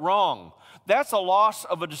right wrong. That's a loss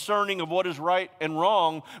of a discerning of what is right and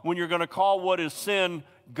wrong when you're going to call what is sin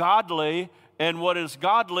godly and what is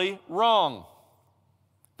godly wrong.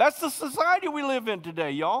 That's the society we live in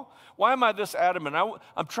today, y'all. Why am I this adamant?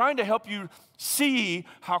 I'm trying to help you see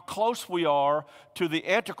how close we are to the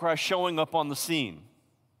Antichrist showing up on the scene.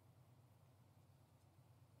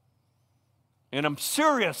 And I'm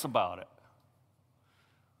serious about it.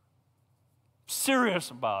 Serious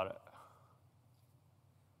about it.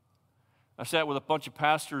 I sat with a bunch of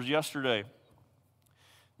pastors yesterday.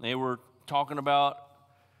 They were talking about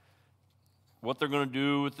what they're going to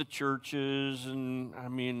do with the churches, and I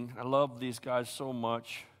mean, I love these guys so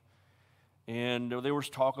much. And they were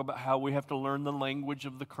talking about how we have to learn the language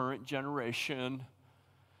of the current generation,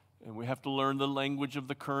 and we have to learn the language of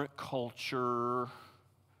the current culture.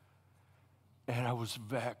 And I was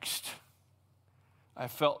vexed. I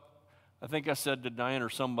think I said to Diane or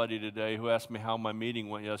somebody today who asked me how my meeting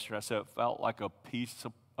went yesterday, I said it felt like a piece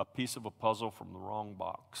of a puzzle from the wrong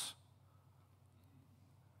box.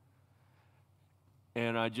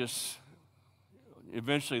 And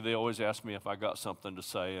eventually they always ask me if I got something to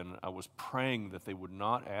say, and I was praying that they would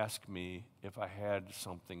not ask me if I had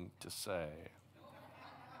something to say.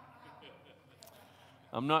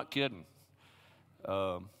 I'm not kidding.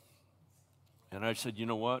 And I said, you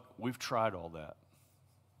know what? We've tried all that.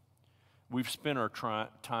 We've spent our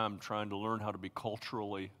time trying to learn how to be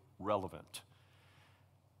culturally relevant.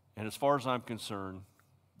 And as far as I'm concerned,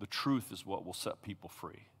 the truth is what will set people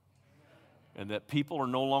free. And that people are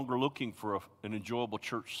no longer looking for an enjoyable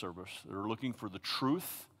church service. They're looking for the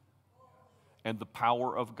truth and the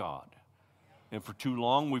power of God. And for too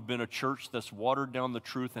long, we've been a church that's watered down the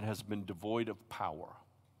truth and has been devoid of power.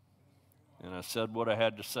 And I said what I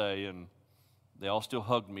had to say, and they all still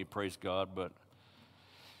hugged me, praise God, but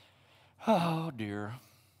oh dear.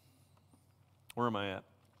 Where am I at?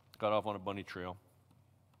 Got off on a bunny trail.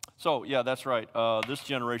 So, yeah, that's right. This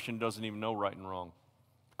generation doesn't even know right and wrong.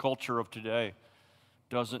 Culture of today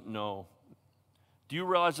doesn't know. Do you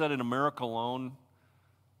realize that in America alone,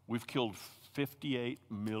 we've killed 58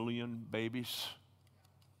 million babies?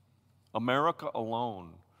 America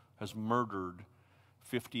alone has murdered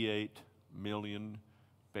 58 million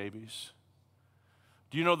babies.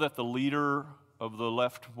 Do you know that the leaders of the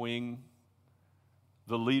left wing,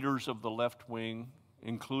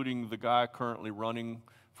 including the guy currently running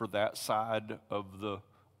for that side of the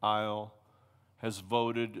aisle, has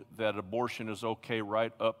voted that abortion is okay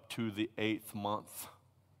right up to the 8th month?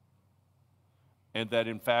 And that,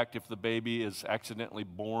 in fact, if the baby is accidentally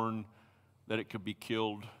born, that it could be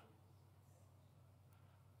killed.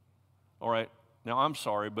 All right, now I'm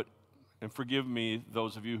sorry, and forgive me,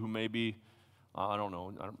 those of you who maybe, I don't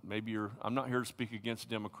know, I'm not here to speak against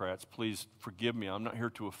Democrats. Please forgive me, I'm not here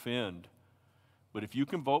to offend. But if you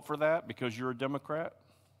can vote for that because you're a Democrat,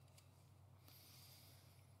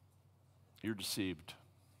 you're deceived.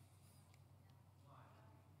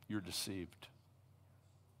 You're deceived.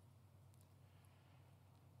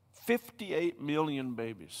 58 million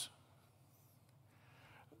babies.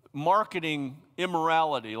 Marketing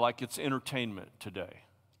immorality like it's entertainment today.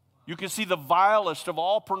 You can see the vilest of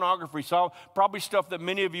all pornography, so probably stuff that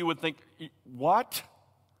many of you would think, what?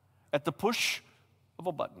 At the push of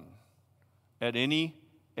a button, at any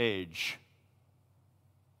age.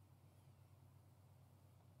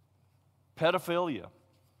 Pedophilia,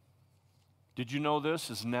 did you know this,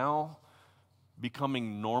 is now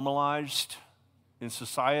becoming normalized in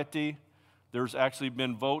society? There's actually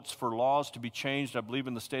been votes for laws to be changed, I believe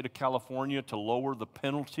in the state of California, to lower the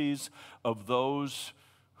penalties of those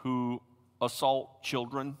who assault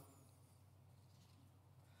children.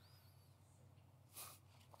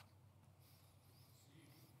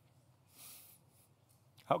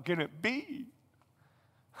 How can it be?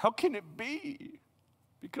 How can it be?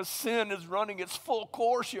 Because sin is running its full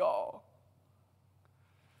course, y'all.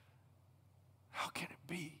 How can it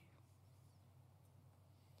be?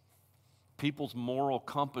 People's moral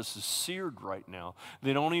compass is seared right now.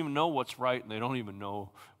 They don't even know what's right and they don't even know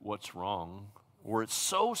what's wrong. Or it's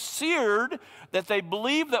so seared that they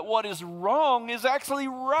believe that what is wrong is actually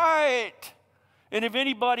right. And if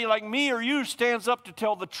anybody like me or you stands up to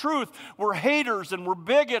tell the truth, we're haters and we're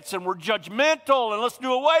bigots and we're judgmental and let's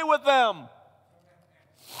do away with them.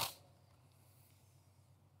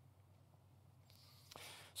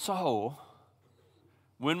 So,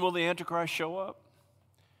 when will the Antichrist show up?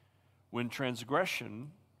 When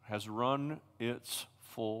transgression has run its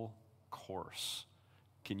full course.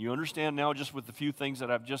 Can you understand now, just with the few things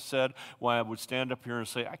that I've just said, why I would stand up here and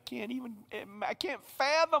say, I can't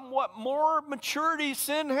fathom what more maturity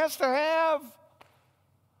sin has to have?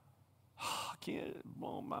 I can't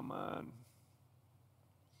blow my mind.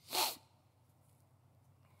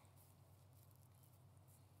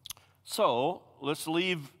 So, let's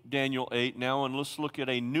leave Daniel 8 now and let's look at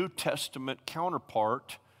a New Testament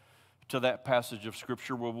counterpart to that passage of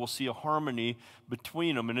Scripture where we'll see a harmony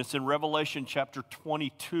between them. And it's in Revelation chapter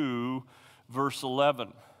 22, verse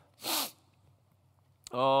 11.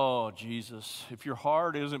 Oh, Jesus, if your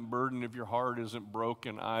heart isn't burdened, if your heart isn't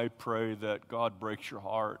broken, I pray that God breaks your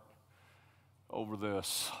heart over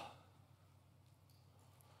this.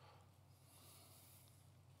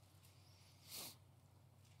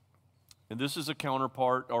 And this is a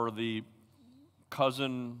counterpart or the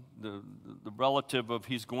cousin, the relative of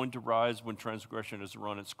he's going to rise when transgression has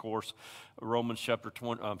run its course. Revelation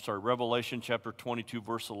chapter 22,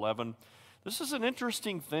 verse 11. This is an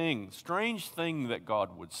interesting thing, strange thing that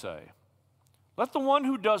God would say. Let the one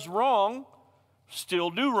who does wrong still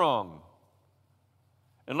do wrong.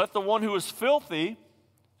 And let the one who is filthy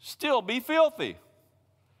still be filthy.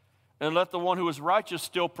 And let the one who is righteous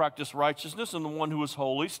still practice righteousness, and the one who is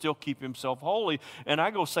holy still keep himself holy. And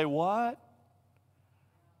I go say, what?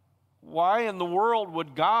 Why in the world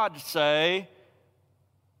would God say,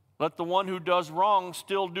 let the one who does wrong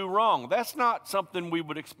still do wrong? That's not something we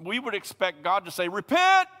would expect God to say,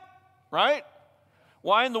 repent, right?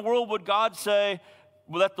 Why in the world would God say,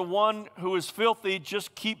 let the one who is filthy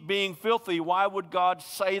just keep being filthy? Why would God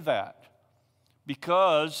say that?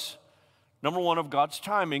 Because, number one, of God's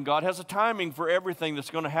timing. God has a timing for everything that's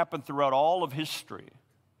going to happen throughout all of history.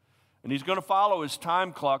 And he's going to follow his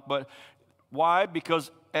time clock. But why? Because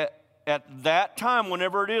at that time,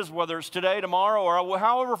 whenever it is, whether it's today, tomorrow, or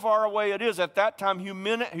however far away it is, at that time,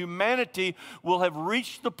 humanity will have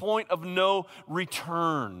reached the point of no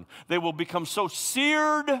return. They will become so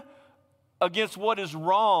seared against what is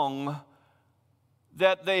wrong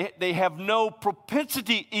that they have no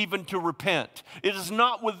propensity even to repent. It is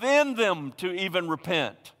not within them to even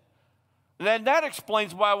repent. And that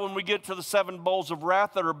explains why when we get to the 7 bowls of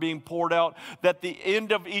wrath that are being poured out, that the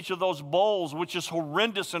end of each of those bowls, which is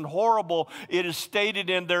horrendous and horrible, it is stated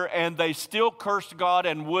in there, and they still cursed God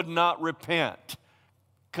and would not repent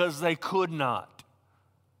because they could not.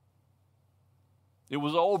 It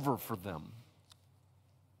was over for them.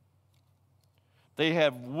 They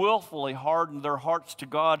have willfully hardened their hearts to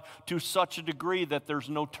God to such a degree that there's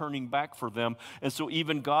no turning back for them. And so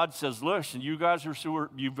even God says, listen, you guys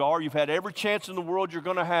you've had every chance in the world you're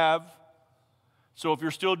going to have. So if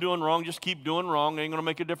you're still doing wrong, just keep doing wrong. It ain't going to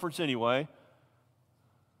make a difference anyway.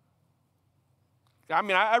 I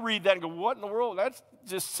mean, I read that and go, what in the world? That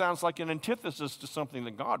just sounds like an antithesis to something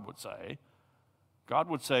that God would say. God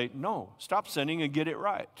would say, no, stop sinning and get it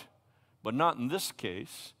right. But not in this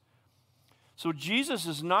case. So Jesus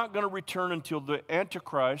is not going to return until the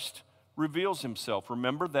Antichrist reveals himself.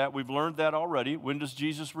 Remember that. We've learned that already. When does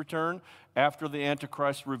Jesus return? After the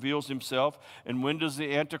Antichrist reveals himself. And when does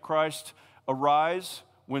the Antichrist arise?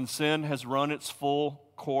 When sin has run its full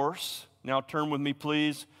course. Now turn with me,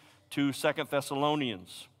 please, to 2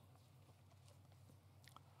 Thessalonians.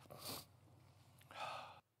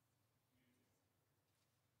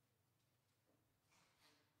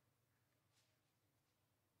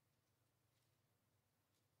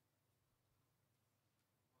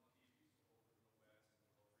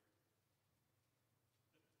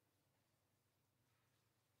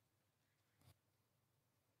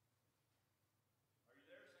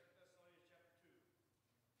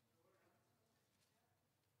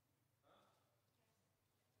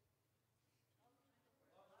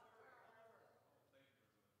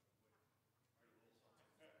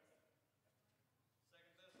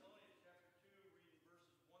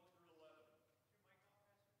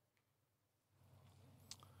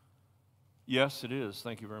 Yes, it is.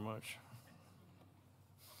 Thank you very much.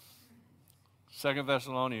 2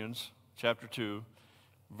 Thessalonians chapter 2,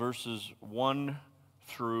 verses 1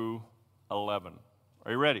 through 11.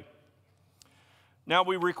 Are you ready? Now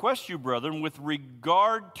we request you, brethren, with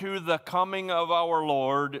regard to the coming of our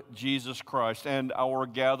Lord Jesus Christ and our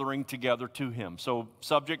gathering together to him. So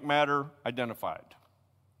subject matter identified,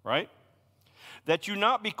 right? That you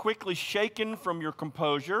not be quickly shaken from your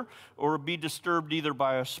composure or be disturbed either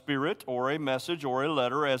by a spirit or a message or a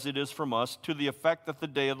letter, as it is from us, to the effect that the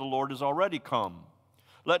day of the Lord is already come.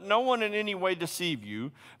 Let no one in any way deceive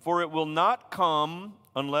you, for it will not come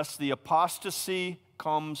unless the apostasy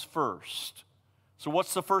comes first. So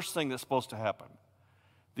what's the first thing that's supposed to happen?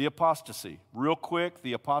 The apostasy. Real quick,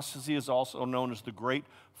 the apostasy is also known as the great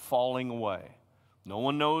falling away. No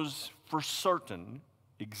one knows for certain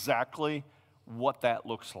exactly what that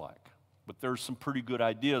looks like, but there's some pretty good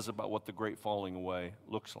ideas about what the great falling away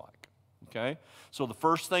looks like. Okay? So the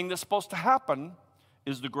first thing that's supposed to happen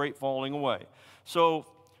is the great falling away. So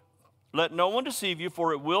let no one deceive you,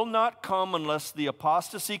 for it will not come unless the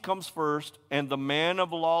apostasy comes first and the man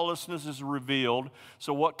of lawlessness is revealed.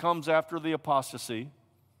 So what comes after the apostasy?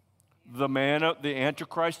 The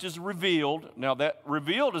Antichrist is revealed. Now that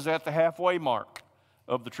revealed is at the halfway mark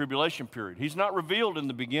of the tribulation period. He's not revealed in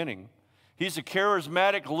the beginning. He's a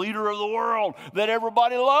charismatic leader of the world that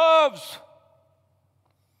everybody loves,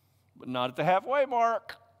 but not at the halfway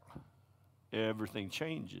mark. Everything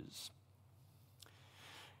changes.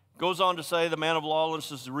 Goes on to say, the man of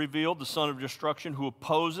lawlessness is revealed, the son of destruction, who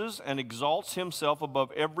opposes and exalts himself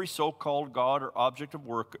above every so-called God or object of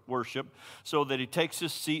worship, so that he takes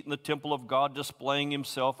his seat in the temple of God, displaying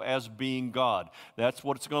himself as being God. That's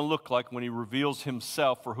what it's going to look like when he reveals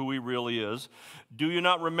himself for who he really is. Do you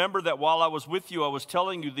not remember that while I was with you, I was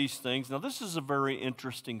telling you these things? Now, this is a very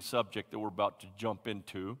interesting subject that we're about to jump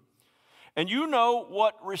into. And you know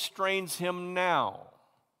what restrains him now,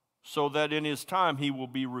 so that in his time he will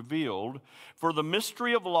be revealed. For the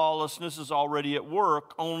mystery of lawlessness is already at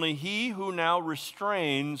work. Only he who now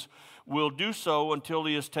restrains will do so until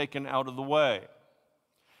he is taken out of the way.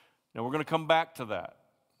 Now we're going to come back to that.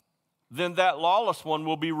 Then that lawless one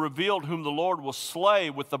will be revealed, whom the Lord will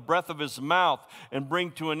slay with the breath of his mouth and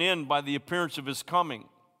bring to an end by the appearance of his coming.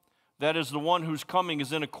 That is the one whose coming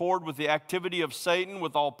is in accord with the activity of Satan,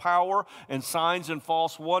 with all power and signs and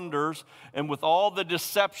false wonders, and with all the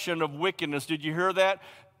deception of wickedness. Did you hear that?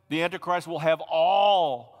 The Antichrist will have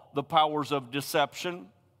all the powers of deception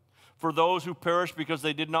for those who perish because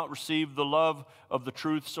they did not receive the love of the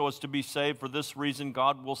truth so as to be saved. For this reason,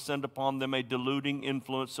 God will send upon them a deluding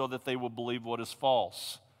influence so that they will believe what is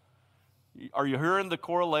false. Are you hearing the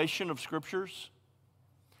correlation of scriptures?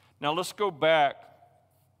 Now let's go back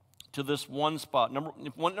to this one spot. Number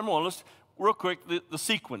one, let's real quick, the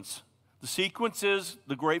sequence. The sequence is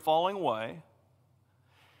the great falling away,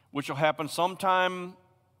 which will happen sometime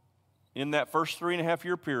in that first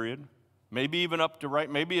 3.5-year period, maybe even up to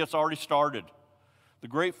maybe it's already started. The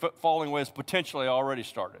great falling away is potentially already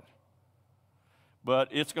started. But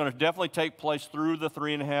it's going to definitely take place through the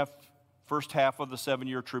first half of the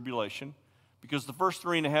 7-year tribulation, because the first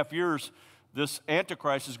 3.5 years, this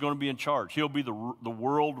Antichrist is going to be in charge. He'll be the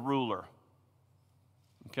world ruler,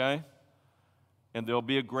 okay? And there'll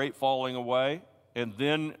be a great falling away, and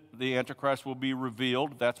then the Antichrist will be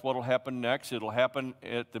revealed. That's what will happen next. It'll happen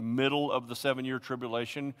at the middle of the 7-year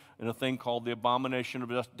tribulation in a thing called the abomination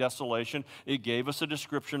of desolation. It gave us a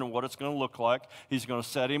description of what it's going to look like. He's going to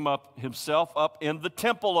set himself up in the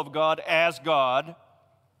temple of God as God,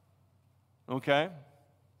 okay?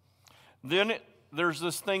 Then there's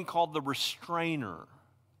this thing called the restrainer.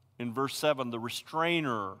 In verse 7, the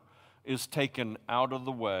restrainer is taken out of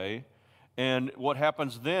the way. And what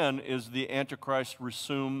happens then is the Antichrist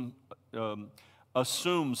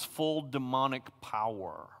assumes full demonic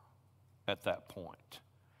power at that point,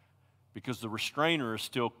 because the restrainer is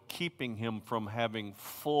still keeping him from having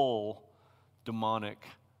full demonic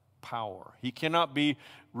power. He cannot be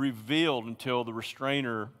revealed until the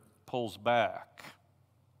restrainer pulls back.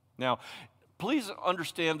 Now, please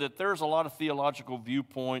understand that there's a lot of theological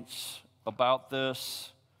viewpoints about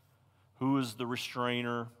this. Who is the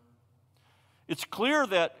restrainer? It's clear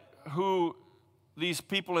that who these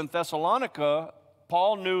people in Thessalonica,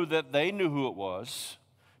 Paul knew that they knew who it was,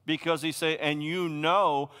 because he said, and you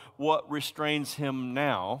know what restrains him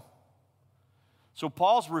now. So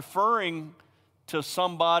Paul's referring to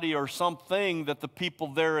somebody or something that the people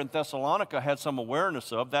there in Thessalonica had some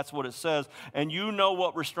awareness of. That's what it says. And you know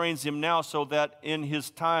what restrains him now, so that in his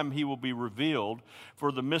time he will be revealed.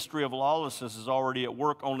 For the mystery of lawlessness is already at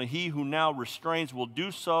work. Only he who now restrains will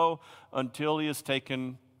do so until he is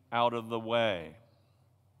taken out of the way.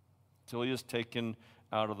 Until he is taken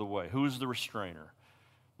out of the way. Who's the restrainer?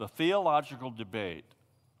 The theological debate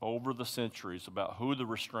over the centuries about who the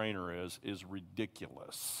restrainer is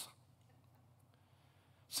ridiculous.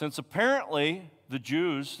 since apparently the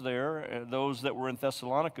Jews there, those that were in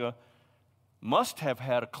Thessalonica, must have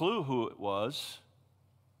had a clue who it was,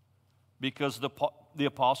 because the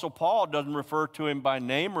Apostle Paul doesn't refer to him by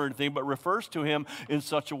name or anything, but refers to him in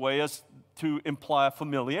such a way as to imply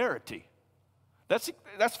familiarity. That's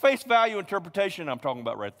face value interpretation I'm talking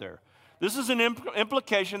about right there. This is an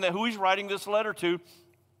implication that who he's writing this letter to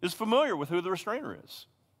is familiar with who the restrainer is.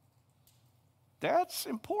 That's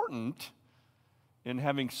important in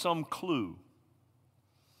having some clue.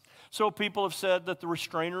 So people have said that the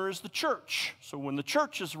restrainer is the church. So when the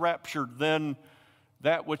church is raptured, then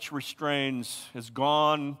that which restrains is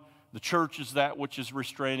gone. The church is that which is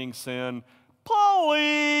restraining sin.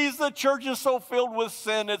 Please, the church is so filled with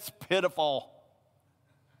sin, it's pitiful.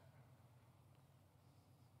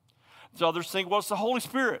 So others think, well, it's the Holy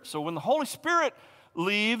Spirit. So when the Holy Spirit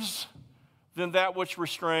leaves, then that which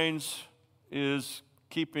restrains is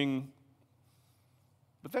keeping.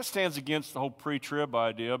 But that stands against the whole pre-trib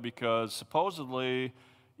idea, because supposedly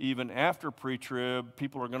even after pre-trib,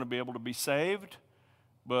 people are going to be able to be saved.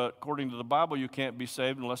 But according to the Bible, you can't be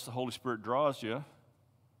saved unless the Holy Spirit draws you.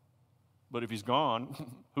 But if he's gone,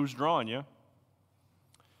 who's drawing you?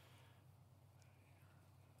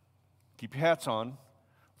 Keep your hats on.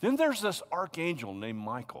 Then there's this archangel named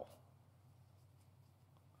Michael.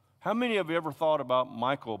 How many of you ever thought about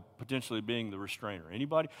Michael potentially being the restrainer?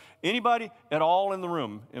 Anybody? Anybody at all in the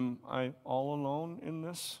room? Am I all alone in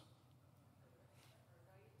this?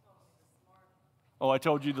 Oh, I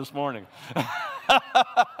told you this morning.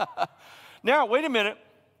 Now, wait a minute.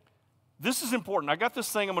 This is important. I got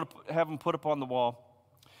this thing I'm going to have them put up on the wall.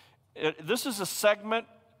 This is a segment.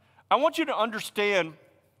 I want you to understand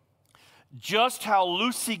just how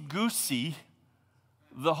loosey-goosey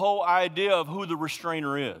the whole idea of who the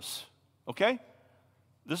restrainer is, okay?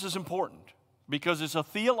 This is important because it's a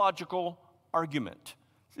theological argument.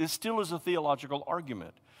 It still is a theological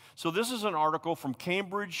argument. So this is an article from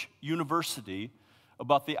Cambridge University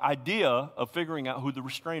about the idea of figuring out who the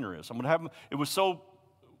restrainer is. I'm going to have them, it was so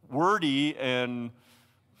wordy and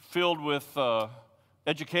filled with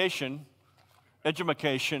edumacation,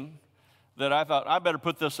 that I thought I better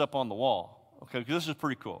put this up on the wall. Okay, because this is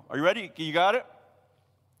pretty cool. Are you ready? You got it?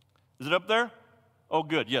 Is it up there? Oh,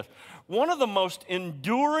 good, yes. One of the most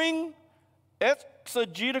enduring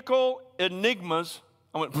exegetical enigmas,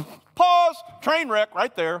 I went, pause, train wreck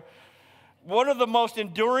right there. One of the most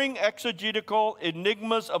enduring exegetical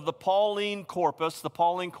enigmas of the Pauline corpus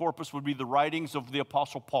would be the writings of the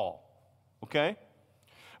Apostle Paul, okay?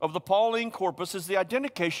 Of the Pauline corpus is the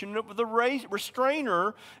identification of the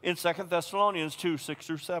restrainer in 2 Thessalonians 2, 6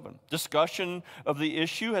 through 7. Discussion of the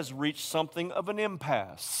issue has reached something of an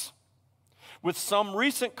impasse, with some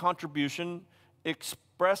recent contribution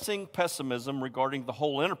expressing pessimism regarding the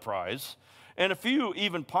whole enterprise, and a few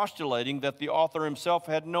even postulating that the author himself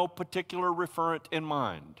had no particular referent in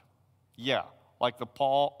mind. Yeah, like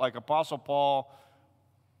Apostle Paul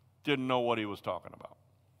didn't know what he was talking about.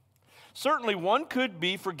 Certainly, one could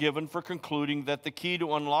be forgiven for concluding that the key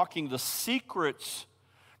to unlocking the secrets.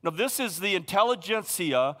 Now, this is the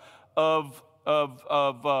intelligentsia of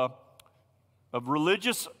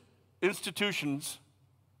religious institutions,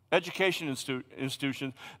 education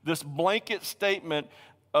institutions. This blanket statement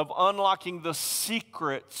of unlocking the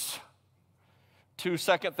secrets to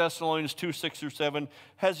 2 Thessalonians 2, 6 through 7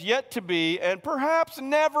 has yet to be, and perhaps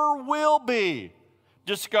never will be,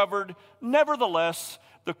 discovered. Nevertheless,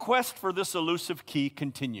 the quest for this elusive key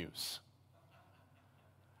continues.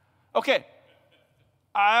 Okay,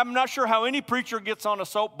 I'm not sure how any preacher gets on a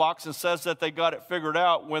soapbox and says that they got it figured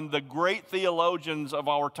out when the great theologians of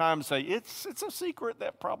our time say it's a secret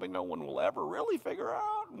that probably no one will ever really figure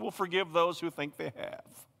out, and we'll forgive those who think they have.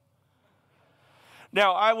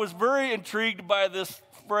 Now, I was very intrigued by this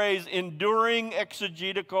phrase, enduring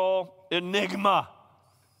exegetical enigma.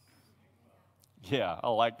 Yeah, I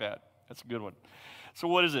like that. That's a good one. So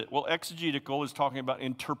what is it? Well, exegetical is talking about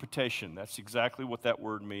interpretation. That's exactly what that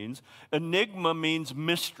word means. Enigma means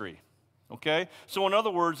mystery, okay? So in other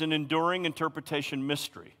words, an enduring interpretation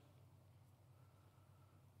mystery.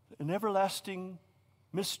 An everlasting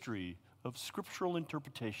mystery of scriptural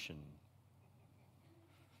interpretation.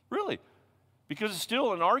 Really, because it's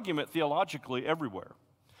still an argument theologically everywhere.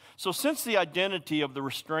 So since the identity of the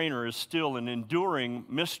restrainer is still an enduring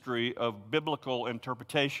mystery of biblical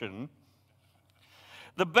interpretation,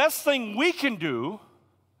 the best thing we can do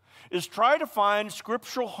is try to find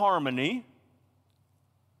scriptural harmony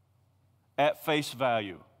at face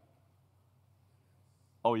value.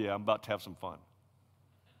 Oh yeah, I'm about to have some fun.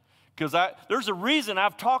 Because there's a reason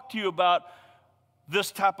I've talked to you about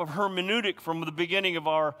this type of hermeneutic from the beginning of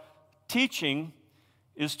our teaching,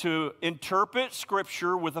 is to interpret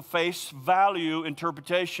Scripture with a face value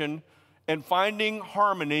interpretation and finding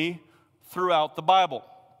harmony throughout the Bible.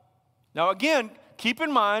 Now, again, keep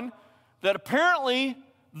in mind that apparently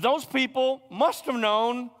those people must have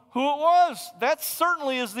known who it was. That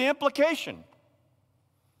certainly is the implication.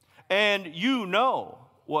 And you know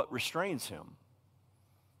what restrains him.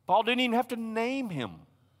 Paul didn't even have to name him.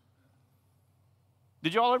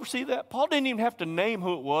 Did you all ever see that? Paul didn't even have to name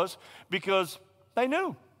who it was because they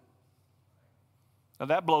knew. Now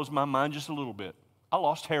that blows my mind just a little bit. I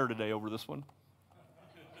lost hair today over this one.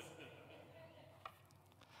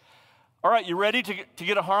 All right, you ready to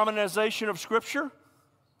get a harmonization of Scripture?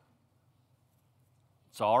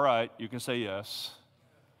 It's all right. You can say yes.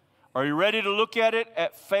 Are you ready to look at it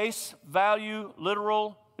at face value,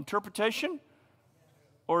 literal interpretation?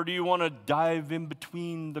 Or do you want to dive in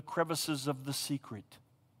between the crevices of the secret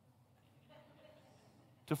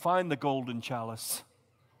to find the golden chalice?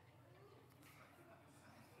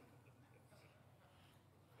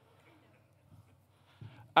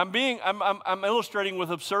 I'm illustrating with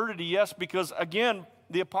absurdity, yes, because again,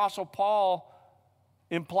 the Apostle Paul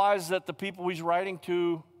implies that the people he's writing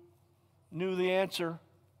to knew the answer.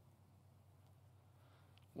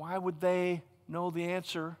 Why would they know the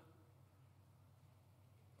answer?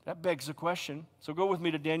 That begs the question. So go with me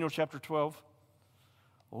to Daniel chapter 12.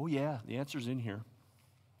 Oh yeah, the answer's in here.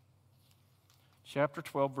 Chapter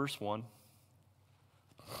 12, verse 1.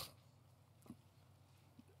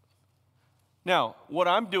 Now, what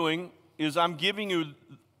I'm doing is I'm giving you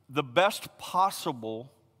the best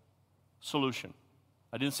possible solution.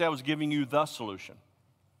 I didn't say I was giving you the solution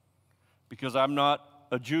because I'm not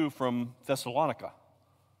a Jew from Thessalonica.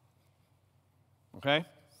 Okay?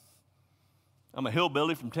 I'm a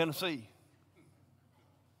hillbilly from Tennessee.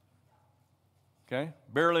 Okay?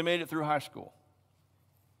 Barely made it through high school.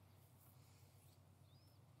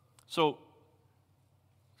 So,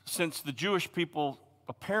 since the Jewish people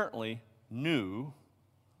apparently knew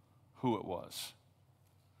who it was,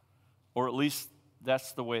 or at least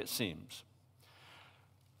that's the way it seems.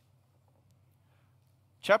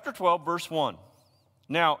 Chapter 12, verse 1.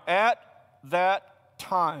 Now, at that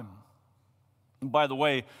time, and by the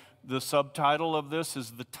way, the subtitle of this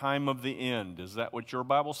is The Time of the End. Is that what your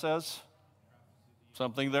Bible says?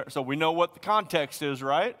 Something there. So we know what the context is,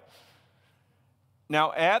 right?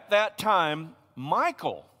 Now, at that time,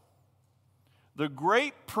 Michael, the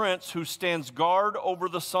great prince who stands guard over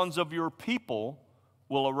the sons of your people,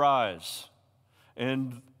 will arise.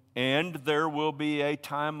 And there will be a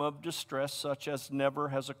time of distress such as never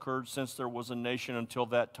has occurred since there was a nation until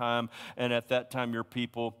that time. And at that time, your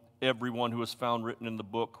people, everyone who is found written in the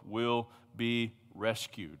book, will be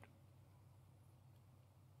rescued.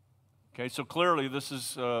 Okay, so clearly this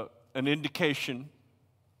is an indication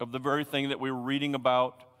of the very thing that we were reading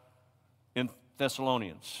about in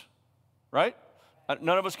Thessalonians, right?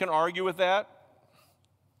 None of us can argue with that.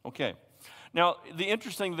 Okay. Now, the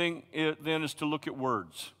interesting thing then is to look at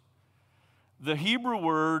words. The Hebrew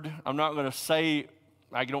word, I'm not going to say,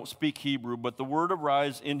 I don't speak Hebrew, but the word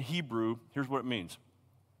arise in Hebrew, here's what it means.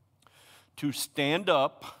 To stand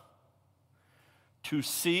up, to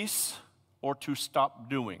cease, or to stop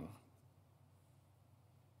doing.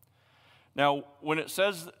 Now, when it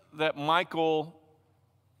says that Michael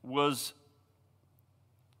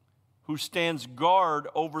who stands guard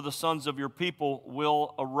over the sons of your people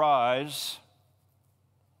will arise,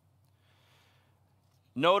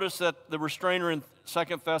 notice that the restrainer in 2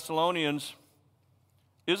 Thessalonians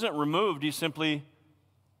isn't removed, he's simply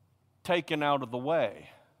taken out of the way.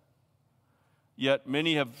 Yet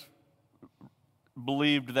many have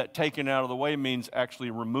believed that taken out of the way means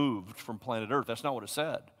actually removed from planet Earth. That's not what it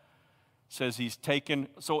said. It says he's taken,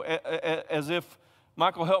 so as if,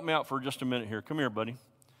 Michael, help me out for just a minute here. Come here, buddy.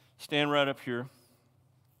 Stand right up here.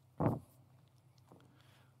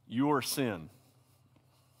 Your sin.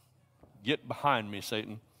 Get behind me,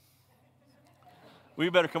 Satan. Well,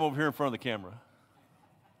 you better come over here in front of the camera.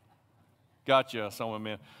 Gotcha, someone,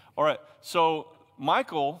 man. All right, so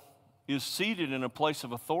Michael is seated in a place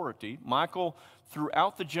of authority. Michael,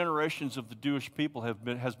 throughout the generations of the Jewish people,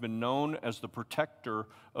 has been known as the protector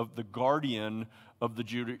of the guardian of the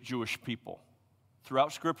Jewish people.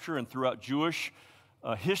 Throughout Scripture and throughout Jewish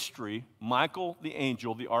history, Michael the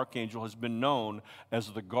angel, the archangel, has been known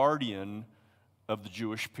as the guardian of the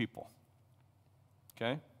Jewish people.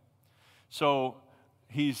 Okay? So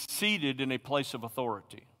he's seated in a place of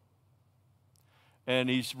authority. And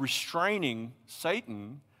he's restraining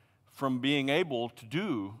Satan from being able to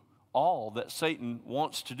do all that Satan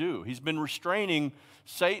wants to do. He's been restraining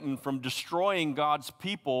Satan from destroying God's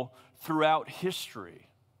people throughout history.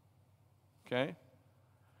 Okay?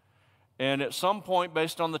 And at some point,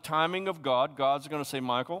 based on the timing of God, God's going to say,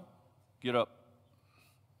 Michael, get up.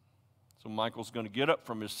 So Michael's going to get up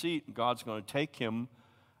from his seat, and God's going to take him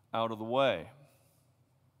out of the way.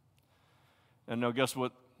 And now guess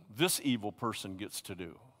what this evil person gets to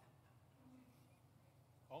do?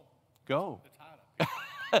 Go.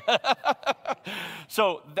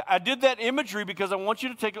 So I did that imagery because I want you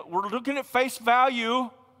to take it. We're looking at face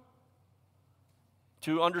value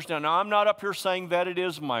to understand. Now, I'm not up here saying that it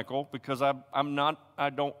is Michael, because I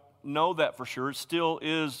don't know that for sure. It still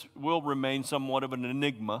will remain somewhat of an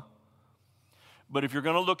enigma. But if you're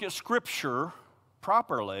going to look at Scripture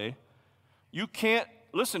properly, you can't,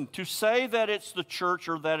 listen, to say that it's the church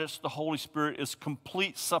or that it's the Holy Spirit is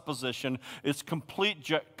complete supposition, it's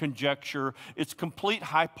complete conjecture, it's complete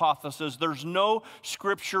hypothesis. There's no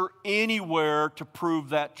Scripture anywhere to prove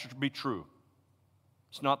that to be true.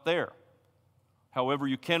 It's not there. However,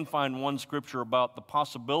 you can find one Scripture about the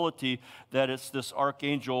possibility that it's this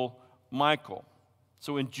archangel Michael.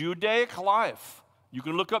 So in Judaic life, you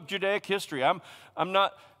can look up Judaic history. I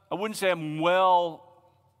wouldn't say I'm well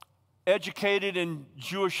educated in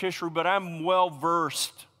Jewish history, but I'm well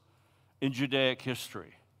versed in Judaic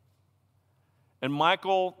history. And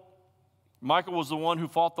Michael was the one who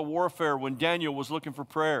fought the warfare when Daniel was looking for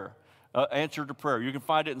prayer, answer to prayer. You can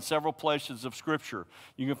find it in several places of Scripture.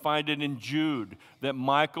 You can find it in Jude, that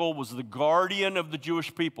Michael was the guardian of the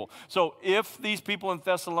Jewish people. So if these people in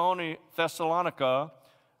Thessalonica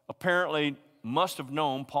apparently must have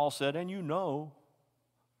known, Paul said, and you know,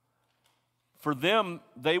 for them,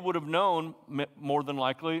 they would have known more than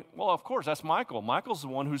likely, well, of course, that's Michael. Michael's the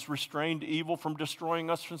one who's restrained evil from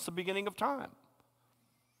destroying us since the beginning of time.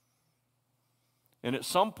 And at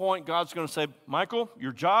some point, God's going to say, Michael,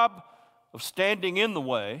 your job of standing in the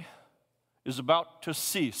way is about to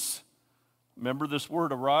cease. Remember, this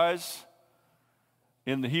word arise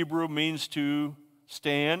in the Hebrew means to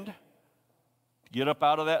stand, get up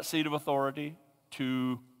out of that seat of authority,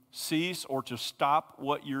 to cease or to stop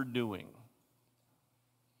what you're doing.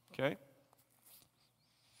 Okay?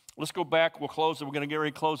 Let's go back. We'll close. We're going to get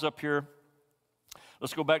ready to close up here.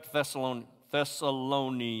 Let's go back to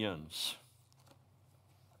Thessalonians.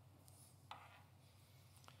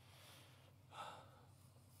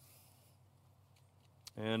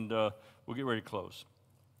 And we'll get ready to close.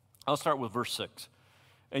 I'll start with verse 6.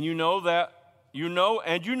 And you know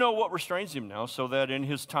what restrains him now, so that in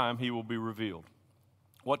his time he will be revealed.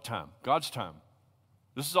 What time? God's time.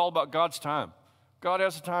 This is all about God's time. God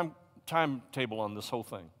has a timetable on this whole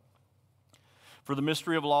thing. For the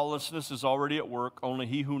mystery of lawlessness is already at work. Only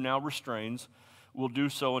he who now restrains will do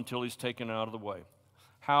so until he's taken out of the way.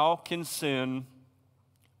 How can sin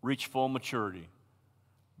reach full maturity?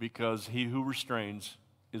 Because he who restrains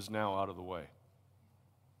is now out of the way.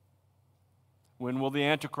 When will the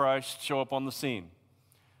Antichrist show up on the scene?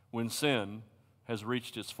 When sin has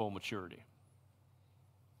reached its full maturity.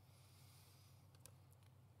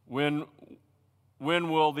 When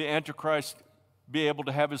will the Antichrist be able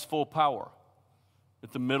to have his full power?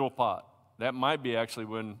 At the middle pot. That might be actually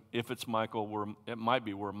when, if it's Michael, it might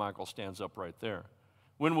be where Michael stands up right there.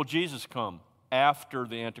 When will Jesus come? After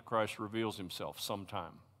the Antichrist reveals himself,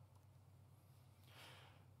 sometime.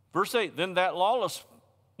 Verse 8, then that lawless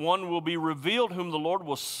one will be revealed whom the Lord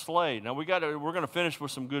will slay. Now we're going to finish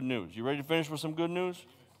with some good news. You ready to finish with some good news?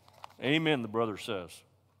 Amen, the brother says.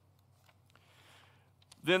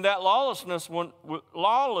 Then that lawless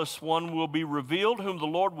one will be revealed whom the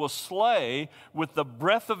Lord will slay with the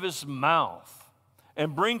breath of his mouth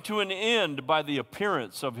and bring to an end by the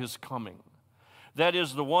appearance of his coming. That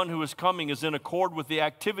is, the one who is coming is in accord with the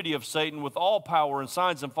activity of Satan, with all power and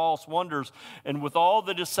signs and false wonders, and with all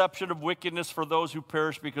the deception of wickedness for those who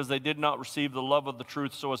perish because they did not receive the love of the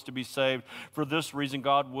truth so as to be saved. For this reason,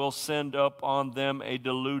 God will send up on them a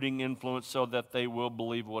deluding influence so that they will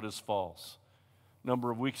believe what is false. A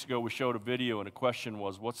number of weeks ago, we showed a video, and a question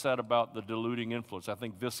was, what's that about the deluding influence? I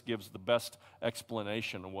think this gives the best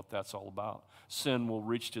explanation of what that's all about. Sin will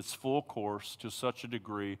reach its full course to such a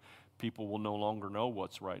degree people will no longer know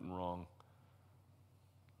what's right and wrong.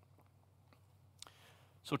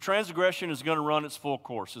 So transgression is going to run its full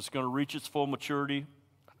course. It's going to reach its full maturity.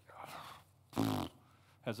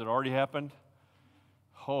 Has it already happened?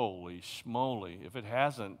 Holy schmoly. If it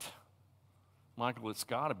hasn't, Michael, it's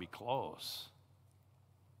got to be close.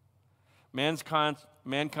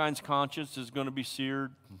 Mankind's conscience is going to be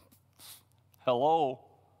seared. Hello.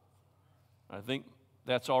 I think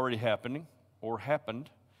that's already happening or happened.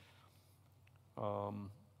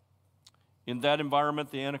 In that environment,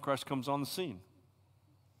 the Antichrist comes on the scene.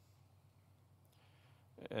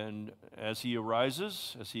 And as he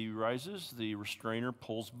rises, the restrainer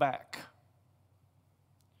pulls back.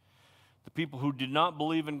 The people who did not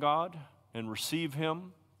believe in God and receive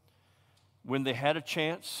Him, when they had a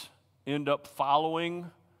chance, end up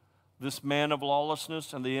following this man of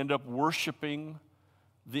lawlessness, and they end up worshiping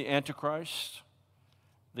the Antichrist.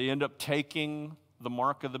 They end up taking the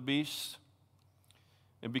mark of the beast.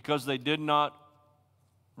 And because they did not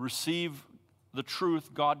receive the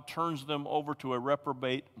truth, God turns them over to a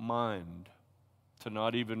reprobate mind to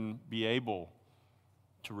not even be able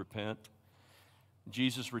to repent.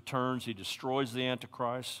 Jesus returns. He destroys the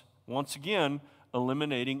Antichrist, once again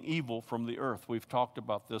eliminating evil from the earth. We've talked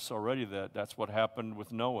about this already, that's what happened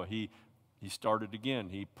with Noah. He started again.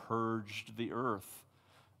 He purged the earth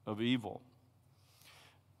of evil.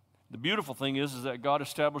 The beautiful thing is that God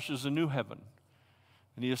establishes a new heaven,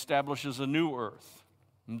 and He establishes a new earth.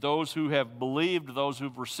 And those who have believed, those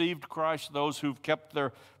who've received Christ, those who've kept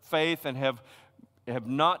their faith and have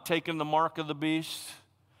not taken the mark of the beast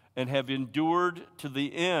and have endured to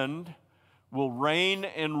the end will reign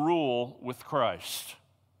and rule with Christ.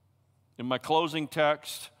 In my closing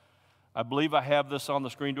text, I believe I have this on the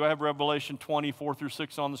screen. Do I have Revelation 24 through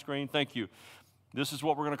 6 on the screen? Thank you. This is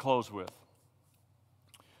what we're going to close with.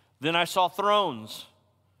 Then I saw thrones,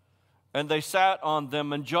 and they sat on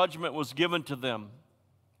them, and judgment was given to them.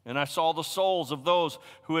 And I saw the souls of those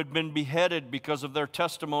who had been beheaded because of their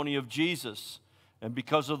testimony of Jesus and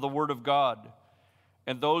because of the word of God,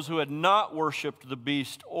 and those who had not worshipped the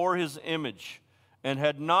beast or his image and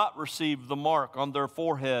had not received the mark on their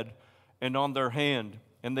forehead and on their hand.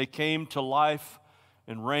 And they came to life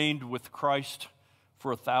and reigned with Christ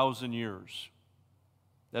for 1,000 years.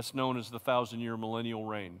 That's known as the 1,000-year millennial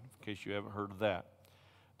reign, in case you haven't heard of that.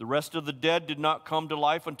 The rest of the dead did not come to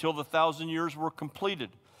life until the 1,000 years were completed.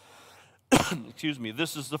 Excuse me.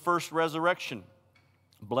 This is the first resurrection.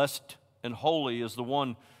 Blessed and holy is the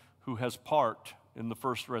one who has part in the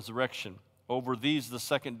first resurrection. Over these the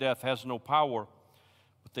second death has no power,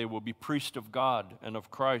 but they will be priests of God and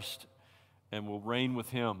of Christ and will reign with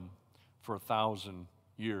Him for 1,000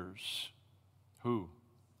 years. Who?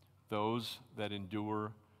 Those that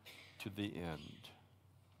endure to the end.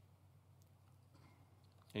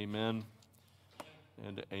 Amen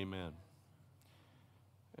and amen.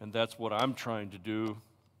 And that's what I'm trying to do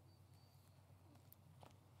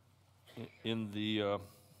in the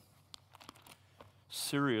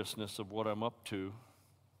seriousness of what I'm up to,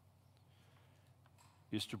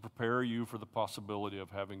 is to prepare you for the possibility of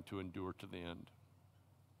having to endure to the end.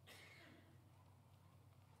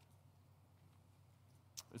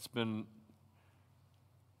 It's been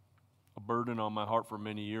a burden on my heart for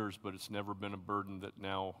many years, but it's never been a burden that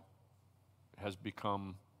now has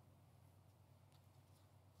become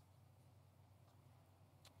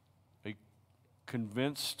a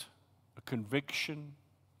conviction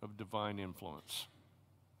of divine influence.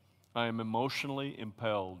 I am emotionally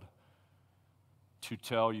impelled to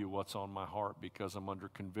tell you what's on my heart because I'm under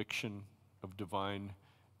conviction of divine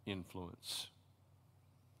influence.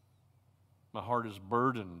 My heart is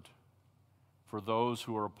burdened for those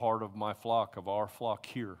who are a part of my flock, of our flock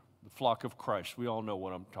here, the flock of Christ. We all know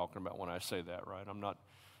what I'm talking about when I say that, right?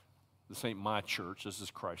 This ain't my church, this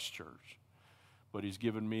is Christ's church. But He's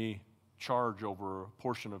given me charge over a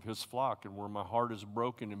portion of His flock, and where my heart is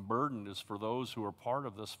broken and burdened is for those who are part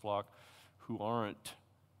of this flock who aren't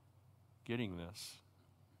getting this.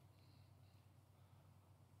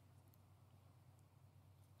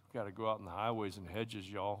 We've got to go out in the highways and hedges,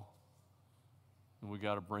 y'all, and we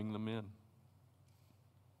got to bring them in.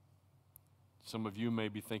 Some of you may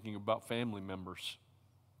be thinking about family members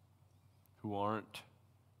who aren't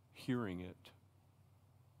hearing it.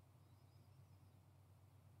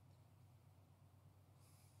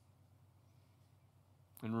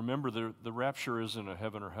 And remember, the rapture isn't a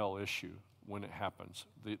heaven or hell issue when it happens.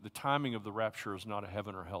 The timing of the rapture is not a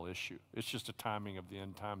heaven or hell issue. It's just a timing of the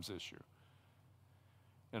end times issue.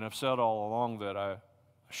 And I've said all along that I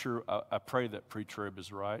pray that pre-trib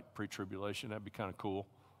is right, pre-tribulation. That'd be kind of cool.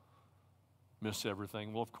 Miss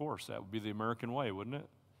everything. Well, of course, that would be the American way, wouldn't it?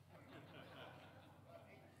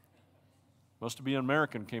 Must have been an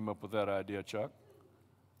American came up with that idea, Chuck.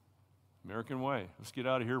 American way. Let's get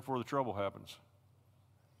out of here before the trouble happens.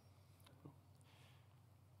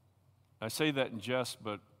 I say that in jest,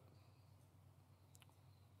 but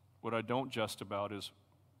what I don't jest about is,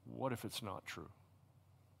 what if it's not true?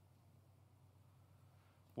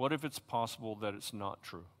 What if it's possible that it's not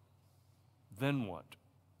true? Then what?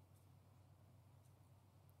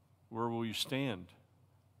 Where will you stand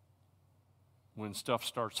when stuff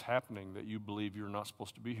starts happening that you believe you're not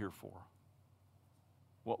supposed to be here for?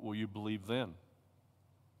 What will you believe then?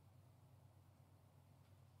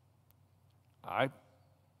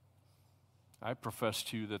 I profess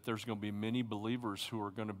to you that there's going to be many believers who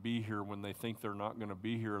are going to be here when they think they're not going to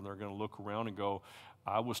be here, and they're going to look around and go,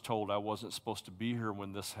 I was told I wasn't supposed to be here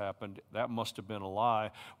when this happened. That must have been a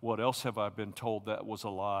lie. What else have I been told that was a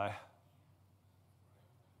lie?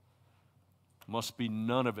 Must be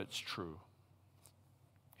none of it's true.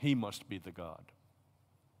 He must be the God.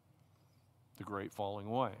 The great falling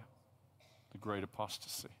away, the great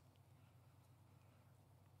apostasy.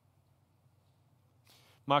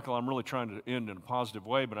 Michael, I'm really trying to end in a positive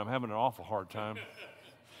way, but I'm having an awful hard time.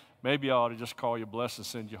 Maybe I ought to just call you blessed and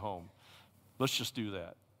send you home. Let's just do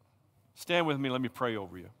that. Stand with me. Let me pray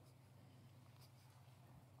over you.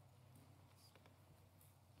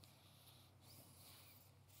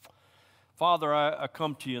 Father, I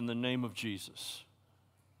come to you in the name of Jesus.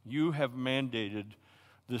 You have mandated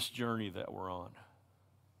this journey that we're on.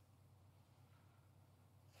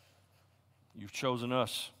 You've chosen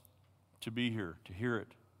us to be here, to hear it,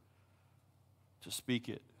 to speak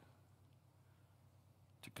it,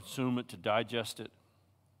 to consume it, to digest it,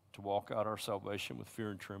 to walk out our salvation with fear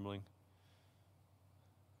and trembling.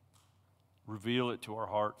 Reveal it to our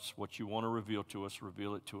hearts. What you want to reveal to us,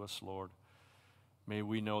 reveal it to us, Lord. May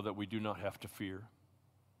we know that we do not have to fear,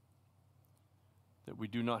 that we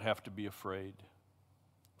do not have to be afraid,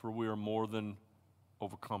 for we are more than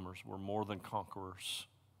overcomers. We're more than conquerors.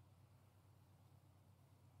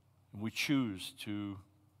 And we choose to,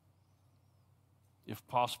 if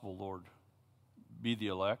possible, Lord, be the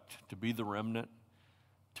elect, to be the remnant,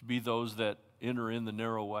 to be those that enter in the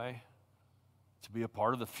narrow way, to be a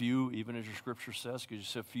part of the few, even as your scripture says, because you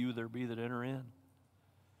said few there be that enter in.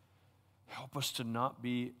 Help us to not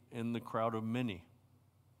be in the crowd of many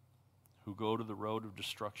who go to the road of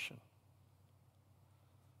destruction.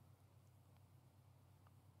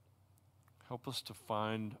 Help us to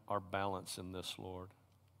find our balance in this, Lord.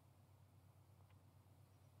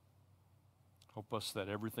 Help us that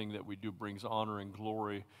everything that we do brings honor and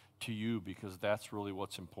glory to you, because that's really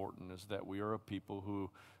what's important, is that we are a people who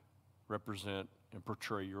represent and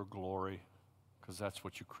portray your glory, because that's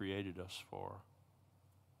what you created us for.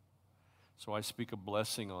 So I speak a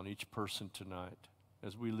blessing on each person tonight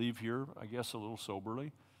as we leave here, I guess a little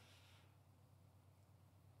soberly.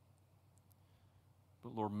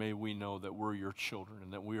 But Lord, may we know that we're your children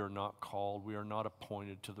and that we are not called, we are not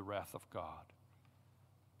appointed to the wrath of God,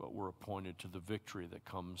 but we're appointed to the victory that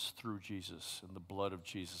comes through Jesus and the blood of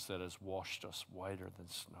Jesus that has washed us whiter than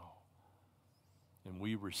snow. And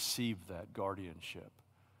we receive that guardianship,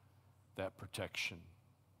 that protection,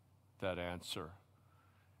 that answer.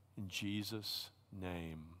 In Jesus'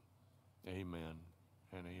 name, amen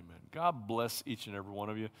and amen. God bless each and every one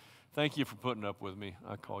of you. Thank you for putting up with me.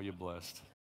 I call you blessed.